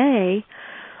extra day,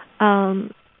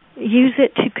 use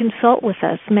it to consult with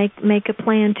us. Make a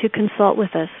plan to consult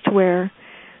with us, to where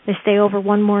they stay over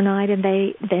one more night, and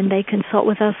then they consult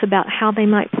with us about how they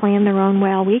might plan their own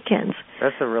WOW weekends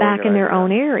back in their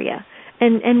own area.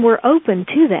 And we're open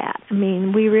to that. I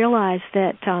mean, we realize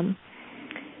that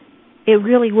it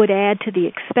really would add to the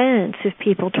expense if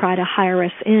people try to hire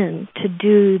us in to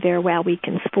do their WOW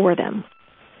weekends for them.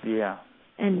 Yeah.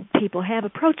 And people have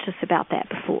approached us about that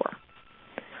before.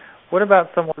 What about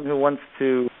someone who wants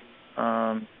to,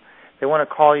 they want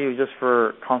to call you just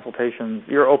for consultations?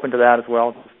 You're open to that as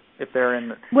well, if they're in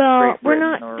Great Britain? We're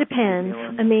not, depends.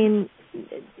 I mean,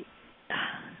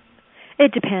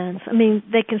 it depends. I mean,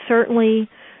 they can certainly,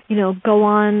 go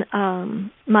on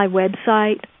my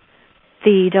website,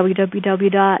 the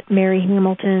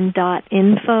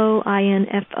www.maryhamilton.info,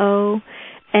 info,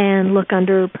 and look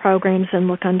under programs and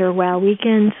look under WOW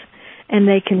weekends, and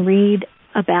they can read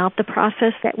about the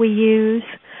process that we use.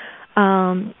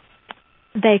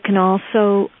 They can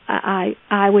also,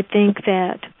 I would think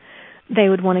that they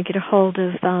would want to get a hold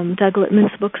of Doug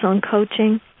Littman's books on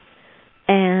coaching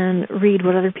and read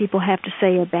what other people have to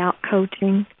say about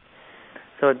coaching.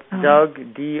 So it's Doug,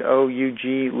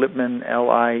 D-O-U-G, Littman,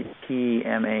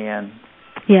 L-I-T-M-A-N.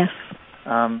 Yes.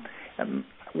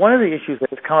 One of the issues that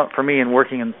has come up for me in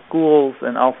working in schools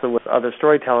and also with other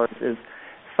storytellers is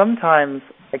sometimes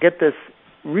I get this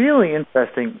really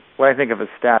interesting, what I think of as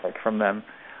static from them,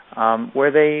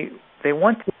 where they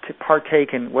want to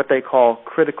partake in what they call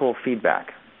critical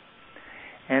feedback.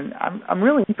 And I'm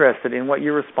really interested in what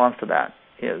your response to that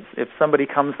is. If somebody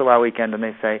comes to WOW Weekend and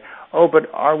they say, oh, but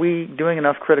are we doing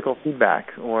enough critical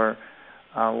feedback? Or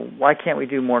why can't we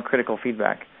do more critical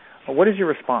feedback? What is your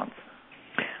response?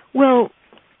 Well,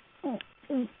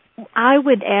 I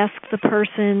would ask the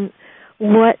person,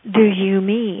 what do you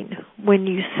mean when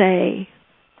you say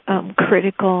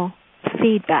critical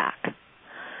feedback?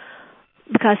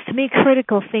 Because to me,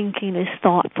 critical thinking is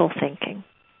thoughtful thinking.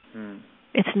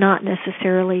 It's not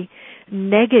necessarily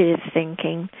negative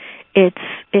thinking.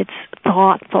 It's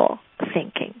thoughtful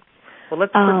thinking. Well,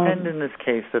 let's pretend in this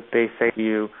case that they say to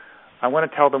you, I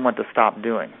want to tell them what to stop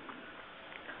doing.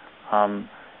 What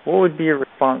would be your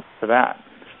response to that?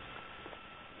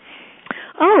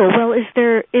 Oh, well, is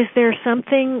there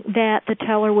something that the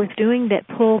teller was doing that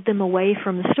pulled them away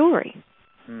from the story?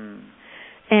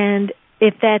 And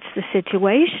if that's the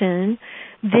situation,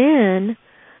 then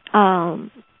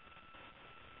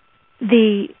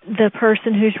the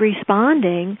person who's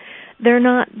responding, they're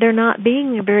not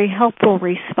being a very helpful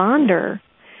responder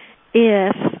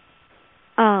if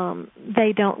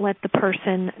they don't let the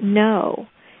person know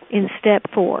in step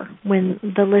 4, when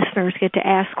the listeners get to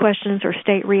ask questions or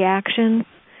state reactions.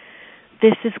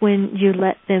 This is when you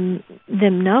let them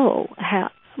know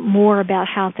more about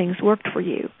how things worked for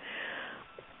you.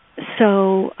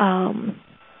 So,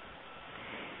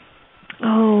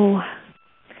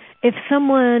 if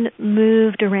someone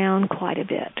moved around quite a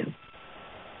bit,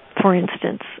 for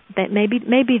instance, that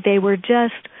maybe they were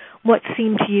just what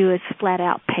seemed to you as flat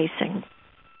out pacing,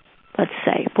 let's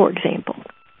say, for example,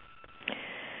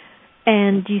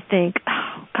 and you think,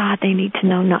 oh, God, they need to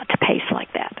know not to pace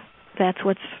like that. That's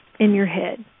what's in your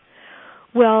head.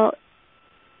 Well,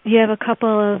 you have a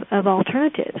couple of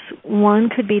alternatives. One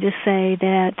could be to say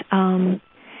that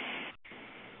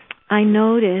I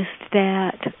noticed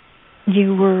that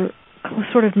you were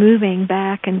sort of moving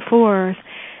back and forth,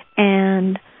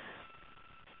 and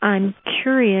I'm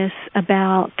curious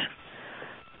about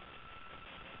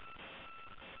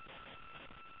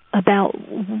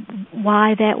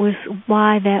why that was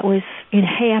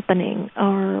happening,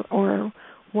 or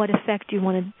what effect you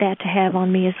wanted that to have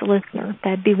on me as a listener.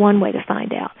 That'd be one way to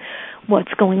find out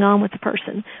what's going on with the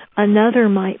person. Another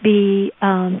might be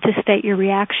to state your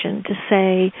reaction, to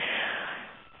say,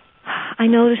 I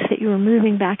noticed that you were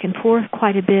moving back and forth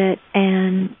quite a bit,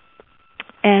 and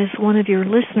as one of your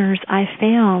listeners, I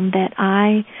found that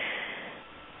I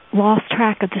lost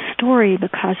track of the story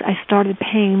because I started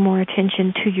paying more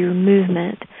attention to your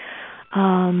movement.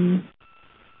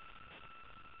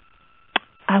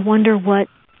 I wonder what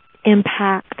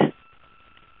impact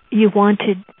you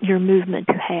wanted your movement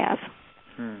to have.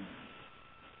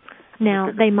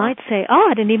 Now, they might say, oh,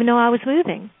 I didn't even know I was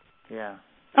moving. Yeah.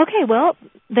 okay, well,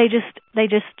 they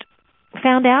just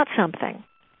found out something.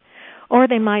 Or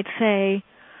they might say,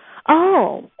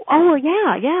 oh,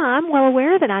 yeah, I'm well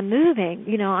aware that I'm moving.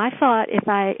 I thought if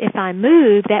I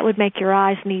move, that would make your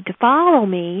eyes need to follow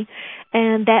me,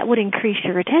 and that would increase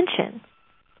your attention.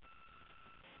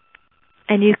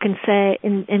 And you can say,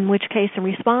 in which case, in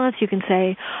response, you can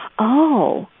say,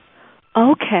 oh,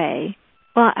 okay,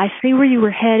 well, I see where you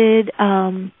were headed.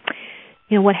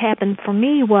 What happened for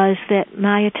me was that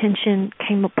my attention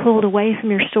came pulled away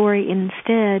from your story and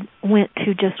instead went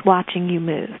to just watching you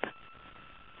move.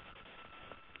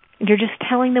 You're just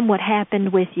telling them what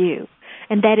happened with you.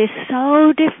 And that is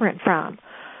so different from,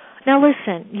 now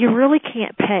listen, you really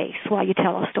can't pace while you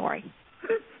tell a story.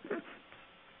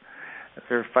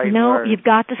 You've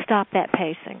got to stop that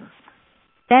pacing.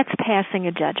 That's passing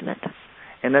a judgment.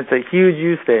 And that's a huge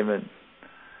you statement.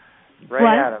 What?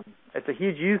 At them. It's a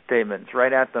huge you statement. It's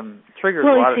right at them. Triggers a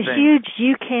lot of things. Well, it's a huge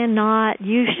you cannot,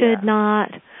 you should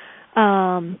not.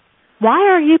 Why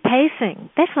are you pacing?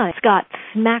 That's not.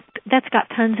 That's got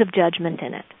tons of judgment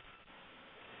in it.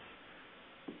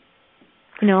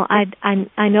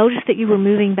 I noticed that you were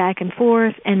moving back and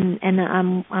forth, and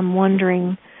I'm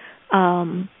wondering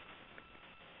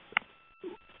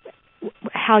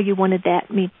how you wanted that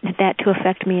to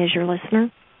affect me as your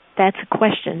listener. That's a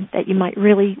question that you might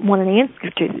really want an answer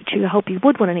to. I hope you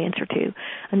would want an answer to.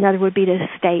 Another would be to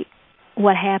state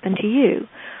what happened to you.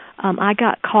 I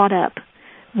got caught up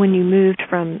when you moved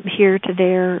from here to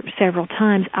there several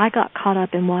times. I got caught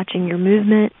up in watching your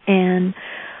movement and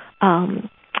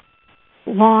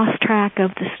lost track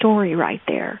of the story right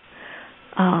there.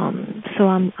 So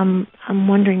I'm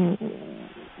wondering,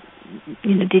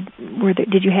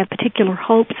 did you have particular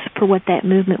hopes for what that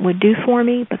movement would do for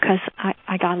me? Because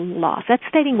I got lost. That's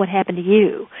stating what happened to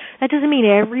you. That doesn't mean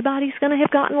everybody's going to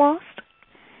have gotten lost.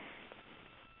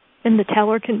 And the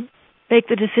teller can make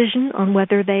the decision on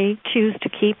whether they choose to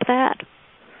keep that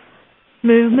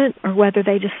movement or whether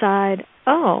they decide,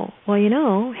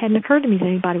 hadn't occurred to me that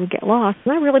anybody would get lost,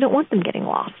 and I really don't want them getting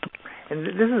lost. And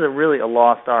this is really a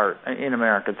lost art in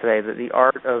America today, that the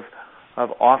art of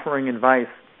offering advice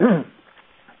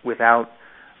without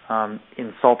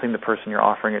insulting the person you're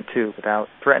offering it to, without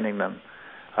threatening them,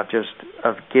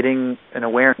 of getting an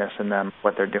awareness in them,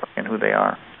 what they're doing and who they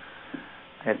are.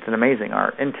 It's an amazing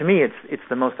art. And to me, it's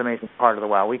the most amazing part of the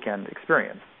Wow Weekend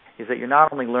experience, is that you're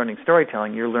not only learning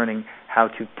storytelling, you're learning how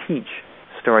to teach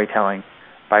storytelling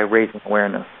by raising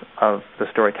awareness of the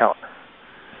storyteller.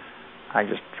 I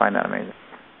just find that amazing.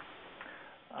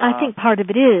 I think part of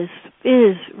it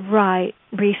is right,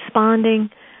 responding,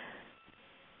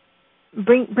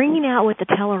 bringing out what the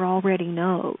teller already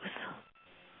knows.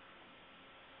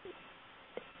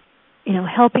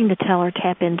 Helping the teller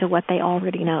tap into what they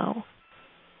already know.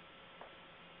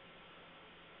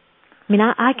 I mean,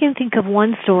 I can think of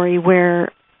one story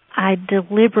where I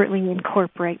deliberately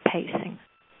incorporate pacing.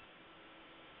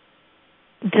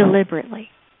 Deliberately.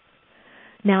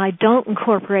 Now, I don't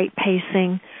incorporate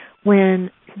pacing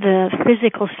when the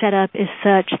physical setup is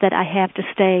such that I have to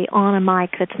stay on a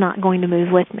mic that's not going to move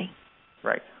with me.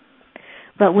 Right.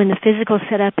 But when the physical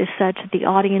setup is such that the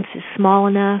audience is small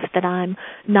enough that I'm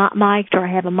not mic'd or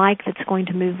I have a mic that's going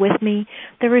to move with me,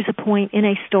 there is a point in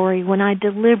a story when I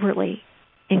deliberately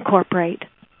incorporate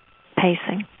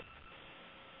pacing.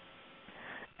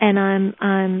 And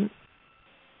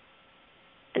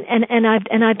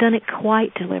I've done it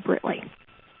quite deliberately.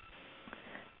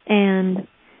 And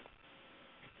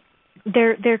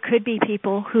there could be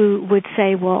people who would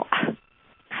say, well,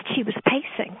 she was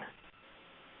pacing.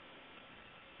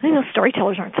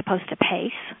 Storytellers aren't supposed to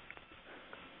pace.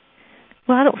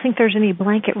 Well, I don't think there's any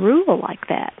blanket rule like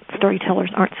that.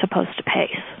 Storytellers aren't supposed to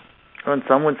pace. And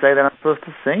some would say they're not supposed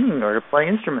to sing or to play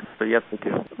instruments, but yes, they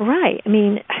do. Right. I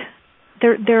mean,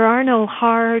 there are no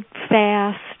hard,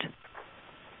 fast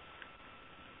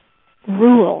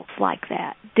rules like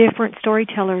that. Different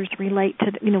storytellers relate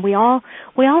to, we all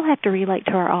have to relate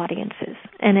to our audiences.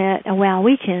 And at a Wow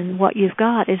Weekend, what you've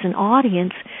got is an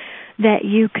audience that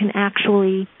you can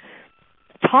actually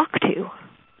talk to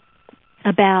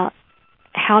about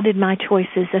how did my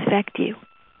choices affect you.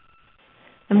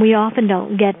 And we often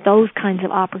don't get those kinds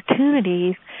of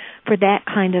opportunities for that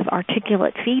kind of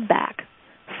articulate feedback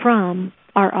from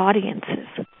our audiences.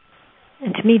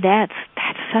 And to me, that's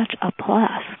such a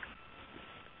plus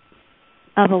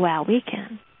of a Wow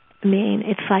Weekend. I mean,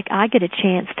 it's like I get a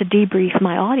chance to debrief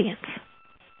my audience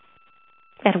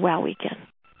at a Wow Weekend.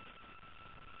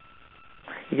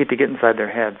 You get to get inside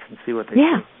their heads and see what they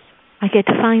think. I get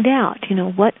to find out,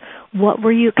 what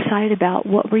were you excited about?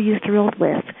 What were you thrilled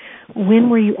with? When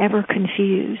were you ever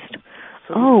confused?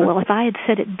 oh, well, if I had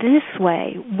said it this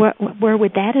way, where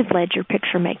would that have led your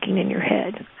picture making in your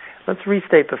head? Let's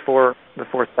restate the four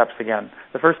steps again.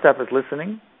 The first step is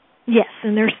listening. Yes,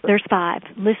 and there's 5.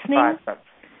 Listening. 5 steps.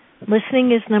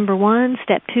 Listening is number 1.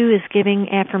 Step 2 is giving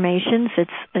affirmations.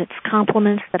 It's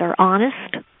compliments that are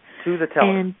honest. To the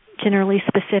teller. And generally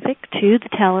specific to the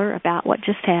teller about what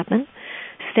just happened.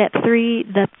 Step 3,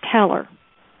 the teller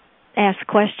asks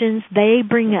questions. They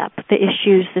bring up the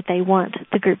issues that they want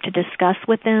the group to discuss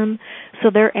with them, so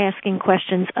they're asking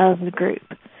questions of the group.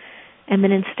 And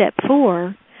then in step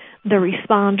 4, the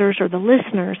responders or the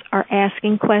listeners are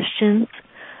asking questions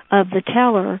of the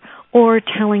teller or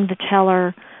telling the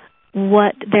teller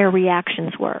what their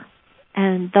reactions were.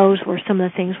 And those were some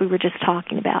of the things we were just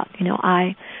talking about. You know,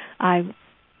 I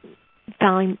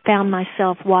found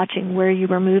myself watching where you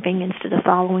were moving instead of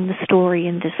following the story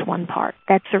in this one part.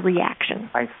 That's a reaction.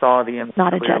 I saw the image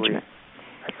not clearly. A judgment.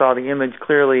 I saw the image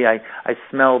clearly. I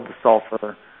smelled the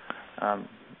sulfur.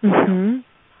 The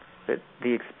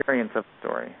experience of the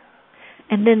story.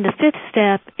 And then the 5th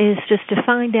step is just to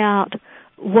find out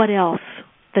what else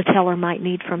the teller might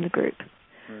need from the group.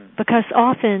 Because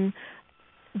often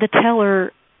the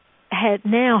teller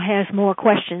now has more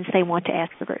questions they want to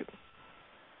ask the group.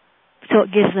 So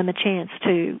it gives them a chance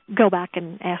to go back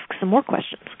and ask some more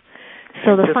questions.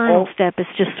 So the final step is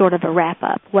just sort of a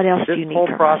wrap-up. What else do you need from us?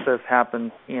 This whole process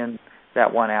happens in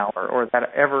that 1 hour, or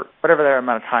whatever that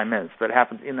amount of time is, but it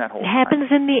happens in that whole time. It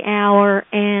happens in the hour,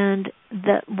 and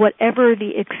whatever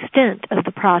the extent of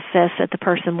the process that the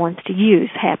person wants to use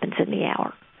happens in the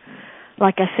hour.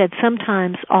 Like I said,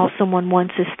 sometimes all someone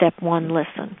wants is step 1,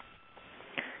 listen.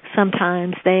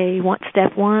 Sometimes they want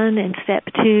step 1 and step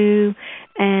 2,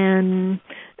 and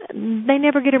they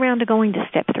never get around to going to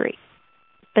step 3.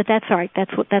 But that's all right.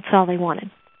 That's all they wanted.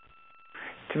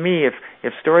 To me,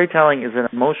 if storytelling is an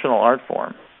emotional art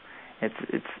form,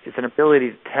 it's an ability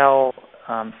to tell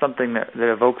something that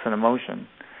evokes an emotion,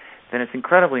 then it's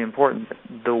incredibly important that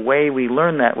the way we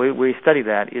learn that, we study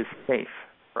that, is safe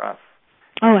for us.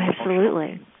 Oh,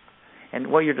 absolutely. And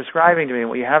what you're describing to me,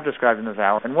 what you have described in this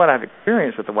hour, and what I've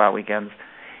experienced with the Wild Weekends,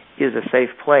 is a safe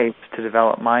place to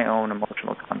develop my own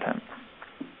emotional content.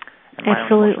 And my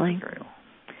absolutely. own material.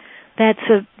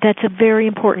 That's a very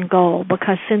important goal,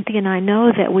 because Cynthia and I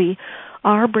know that we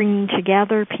are bringing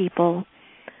together people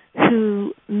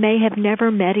who may have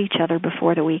never met each other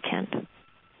before the weekend.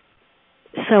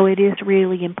 So it is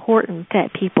really important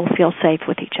that people feel safe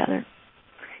with each other.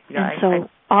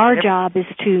 Our job is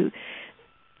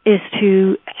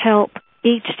to help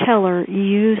each teller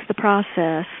use the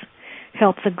process,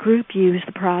 help the group use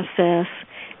the process,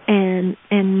 and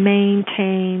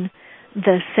maintain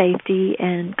the safety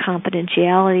and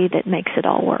confidentiality that makes it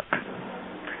all work.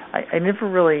 I never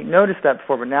really noticed that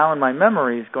before, but now in my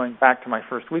memories, going back to my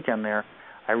first weekend there,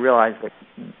 I realized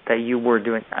that you were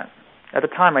doing that. At the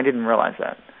time, I didn't realize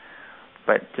that.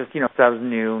 But just, because I was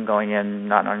new and going in,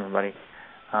 not knowing everybody,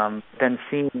 then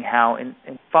seeing how, in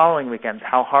following weekends,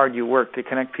 how hard you worked to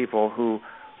connect people who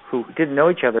didn't know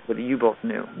each other, but you both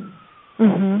knew.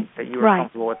 Mm-hmm. That you were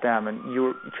comfortable with them, and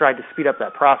you tried to speed up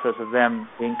that process of them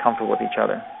being comfortable with each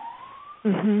other.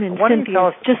 Mm-hmm. And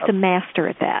Cynthia's just a master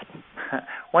at that.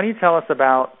 Why don't you tell us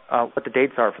about what the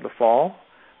dates are for the fall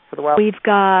for the Wild? We've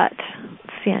got,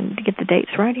 let's see, I need to get the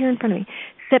dates right here in front of me.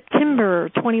 September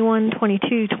 21,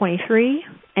 22, 23,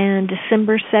 and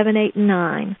December 7, 8, and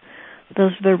 9.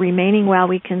 Those are the remaining Wild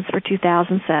Weekends for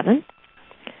 2007.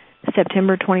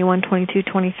 September 21, 22,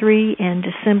 23, and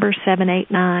December 7,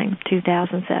 8, 9,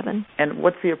 2007. And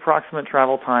what's the approximate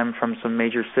travel time from some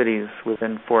major cities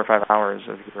within 4 or 5 hours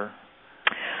of your...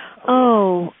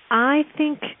 I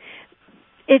think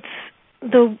it's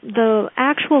the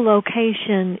actual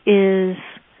location is...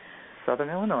 Southern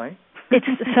Illinois. It's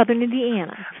Southern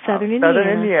Indiana. Southern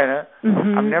Indiana.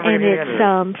 Mm-hmm. I'm never going to get it.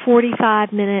 And it's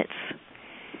 45 minutes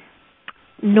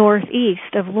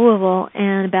northeast of Louisville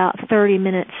and about 30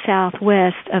 minutes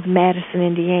southwest of Madison,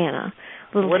 Indiana,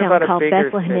 a little town called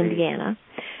Bethlehem, Indiana.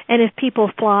 And if people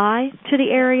fly to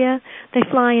the area, they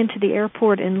fly into the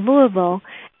airport in Louisville,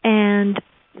 and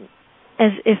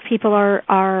if people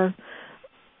are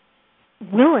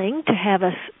willing to have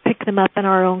us pick them up in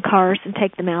our own cars and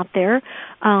take them out there,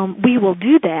 we will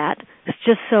do that. It's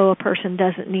just so a person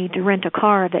doesn't need to rent a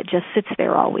car that just sits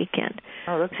there all weekend.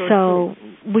 Oh, that's really cool.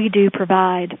 We do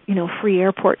provide, free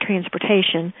airport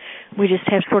transportation. We just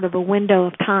have sort of a window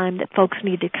of time that folks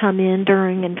need to come in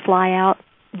during and fly out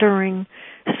during,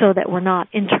 so that we're not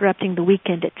interrupting the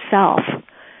weekend itself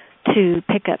to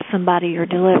pick up somebody or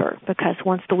deliver, because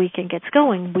once the weekend gets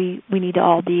going, we need to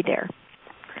all be there.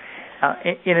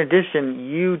 In addition,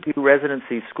 you do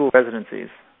school residencies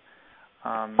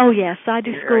Oh, yes. I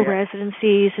do school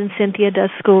residencies, and Cynthia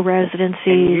does school residencies.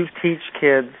 And you teach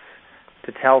kids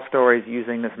to tell stories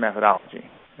using this methodology.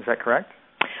 Is that correct?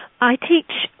 I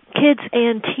teach kids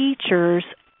and teachers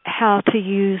how to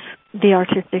use the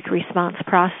artistic response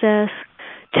process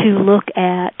to look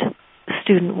at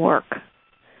student work.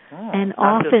 And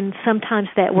often, sometimes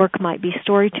that work might be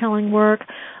storytelling work.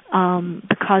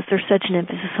 Because there's such an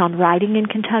emphasis on writing in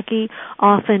Kentucky,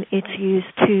 often it's used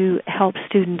to help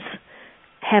students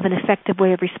have an effective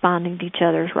way of responding to each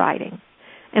other's writing.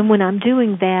 And when I'm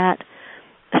doing that,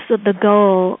 so the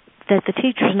goal that the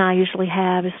teachers and I usually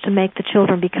have is to make the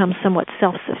children become somewhat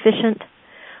self-sufficient.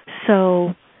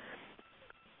 So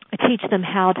I teach them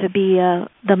how to be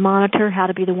the monitor, how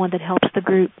to be the one that helps the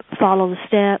group follow the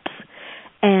steps.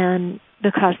 And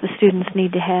because the students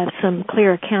need to have some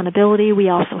clear accountability, we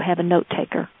also have a note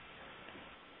taker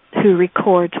who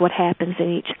records what happens in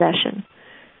each session,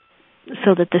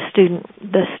 so that the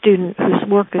student whose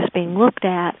work is being looked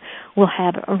at will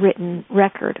have a written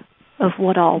record of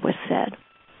what all was said,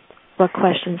 what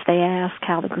questions they asked,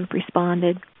 how the group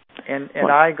responded. And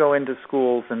I go into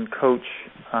schools and coach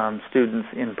students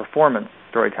in performance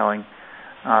storytelling,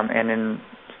 and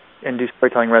do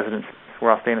storytelling residencies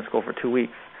where I'll stay in a school for 2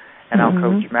 weeks, and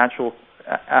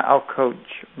I'll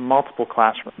coach multiple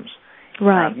classrooms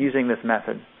using this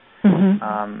method. And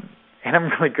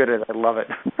I'm really good at it. I love it.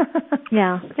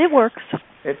 Yeah, it works.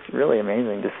 It's really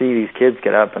amazing to see these kids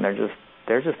get up, and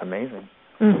they're just amazing.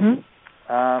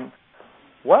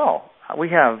 Well, we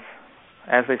have,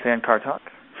 as they say in Car Talk,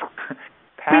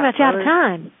 pretty much out of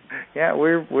time. Yeah,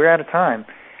 we're out of time.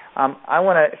 I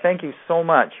want to thank you so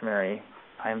much, Mary.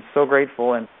 I am so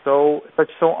grateful and so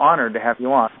honored to have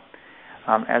you on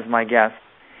as my guest.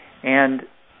 And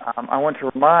I want to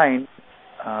remind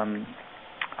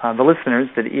the listeners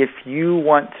that if you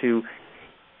want to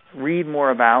read more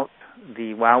about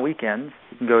the WOW Weekends,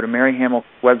 you can go to Mary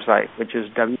Hamilton's website, which is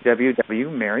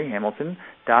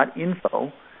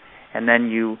www.maryhamilton.info, and then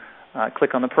you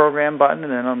click on the program button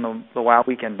and then on the WOW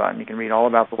Weekend button. You can read all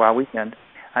about the WOW Weekend.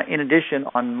 In addition,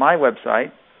 on my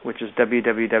website, which is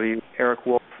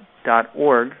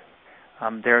www.ericwolf.org,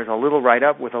 there's a little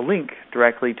write-up with a link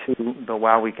directly to the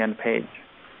WOW Weekend page.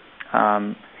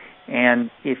 And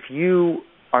if you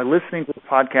are listening to the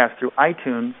podcast through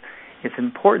iTunes, it's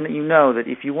important that you know that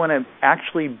if you want to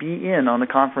actually be in on the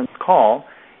conference call,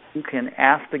 you can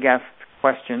ask the guests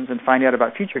questions and find out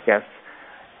about future guests.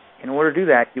 In order to do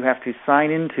that, you have to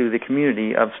sign into the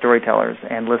community of storytellers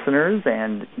and listeners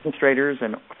and administrators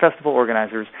and festival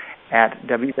organizers at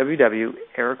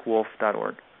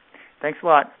www.ericwolf.org. Thanks a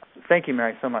lot. Thank you,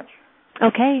 Mary, so much.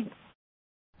 Okay.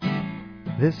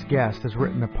 This guest has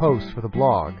written a post for the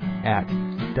blog at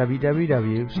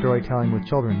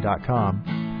www.storytellingwithchildren.com.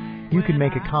 You can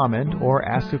make a comment or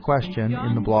ask a question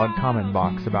in the blog comment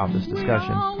box about this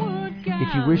discussion.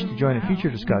 If you wish to join a future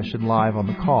discussion live on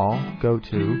the call, go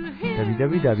to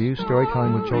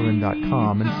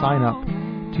www.storytellingwithchildren.com and sign up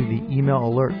to the email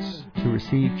alerts to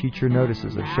receive future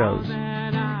notices of shows.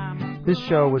 This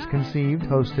show was conceived,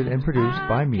 hosted, and produced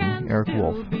by me, Eric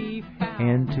Wolf.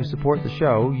 And to support the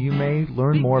show, you may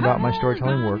learn more about my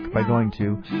storytelling work by going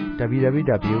to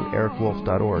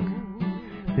www.ericwolf.org.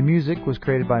 The music was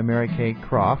created by Mary Kay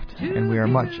Croft, and we are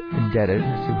much indebted to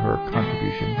her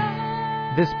contribution.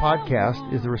 This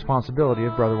podcast is the responsibility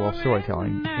of Brother Wolf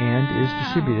Storytelling and is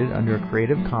distributed under a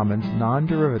Creative Commons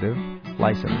non-derivative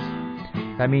license.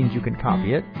 That means you can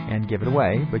copy it and give it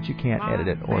away, but you can't edit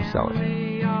it or sell it.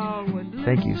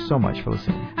 Thank you so much for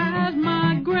listening.